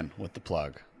us again with the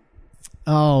plug.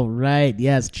 All right.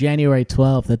 Yes, January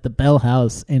 12th at the Bell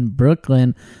House in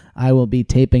Brooklyn. I will be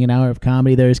taping an hour of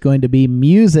comedy. There's going to be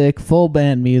music, full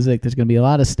band music. There's going to be a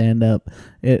lot of stand-up.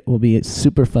 It will be a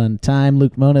super fun time.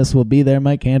 Luke Monas will be there.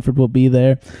 Mike Hanford will be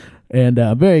there. And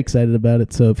I'm very excited about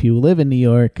it. So if you live in New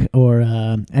York or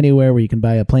anywhere where you can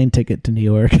buy a plane ticket to New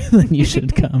York, then you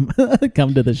should come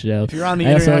to the show. If you're on the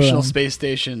I also, International Space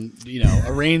Station,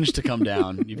 arrange to come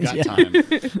down. You've got time.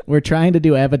 We're trying to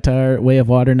do Avatar Way of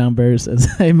Water numbers, as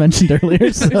I mentioned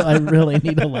earlier, so I really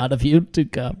need a lot of you to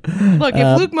come. Look,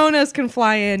 if Luke Monas can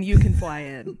fly in, you can fly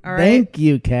in. All right. Thank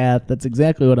you, Kath. That's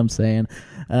exactly what I'm saying.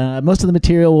 Most of the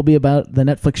material will be about the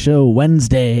Netflix show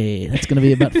Wednesday. That's going to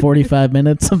be about 45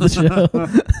 minutes of the show.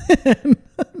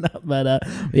 But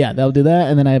yeah, they'll do that.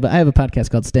 And then I have a podcast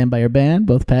called Stand By Your Band.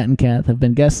 Both Pat and Kath have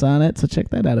been guests on it, so check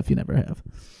that out if you never have.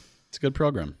 It's a good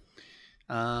program.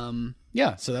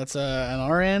 Yeah, so that's on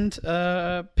our end.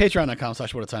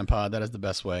 Patreon.com/whatatimepod. That is the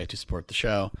best way to support the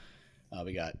show.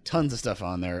 We got tons of stuff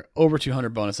on there. Over 200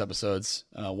 bonus episodes,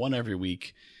 one every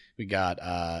week. We got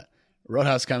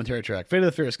Roadhouse commentary track, Fate of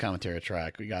the Furious commentary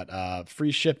track. We got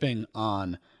free shipping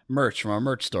on merch from our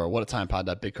merch store,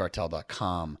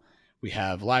 whatatime.bigcartel.com. We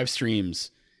have live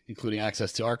streams, including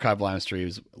access to archive live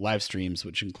streams,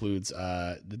 which includes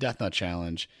the Death Nut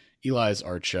Challenge, Eli's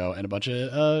art show, and a bunch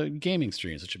of gaming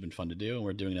streams, which have been fun to do. And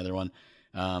we're doing another one.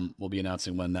 We'll be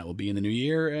announcing when that will be in the new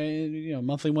year,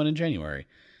 monthly one in January.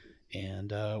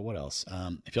 And what else?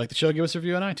 If you like the show, give us a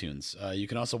review on iTunes. You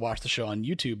can also watch the show on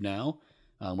YouTube now.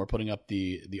 We're putting up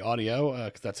the audio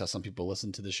because that's how some people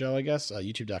listen to the show, I guess.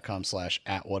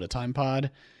 YouTube.com/@whatatimepod.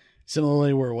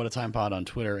 Similarly, we're whatatimepod on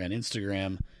Twitter and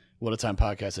Instagram.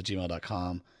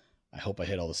 whatatime.podcast@gmail.com. I hope I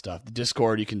hit all the stuff. The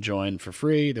Discord you can join for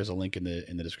free. There's a link in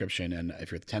the description. And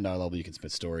if you're at the $10 level, you can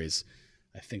submit stories.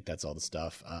 I think that's all the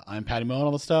stuff. I'm Patty Mo on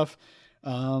all the stuff. I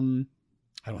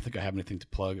don't think I have anything to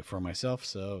plug for myself.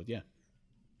 So yeah.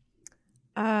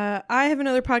 I have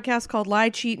another podcast called Lie,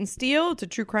 Cheat, and Steal. It's a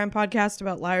true crime podcast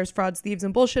about liars, frauds, thieves,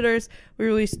 and bullshitters. We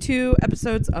release 2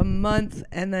 episodes a month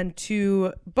and then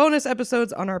 2 bonus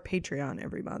episodes on our Patreon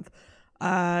every month.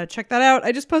 Check that out.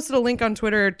 I just posted a link on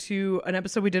Twitter to an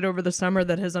episode we did over the summer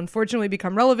that has unfortunately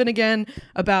become relevant again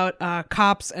about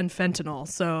cops and fentanyl.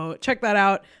 So check that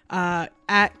out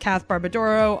at Kath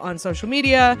Barbadoro on social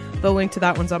media. The link to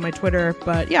that one's on my Twitter.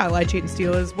 But yeah, Lie, Cheat, and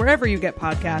Steal is wherever you get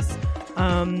podcasts.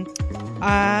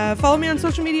 Follow me on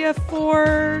social media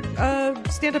for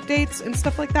stand-up dates and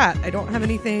stuff like that. I don't have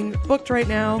anything booked right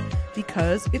now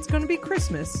because it's going to be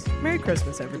Christmas. Merry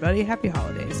Christmas, everybody. Happy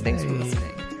holidays. Thanks for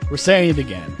listening. We're saying it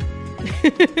again.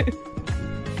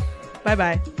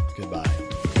 Bye-bye.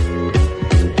 Goodbye.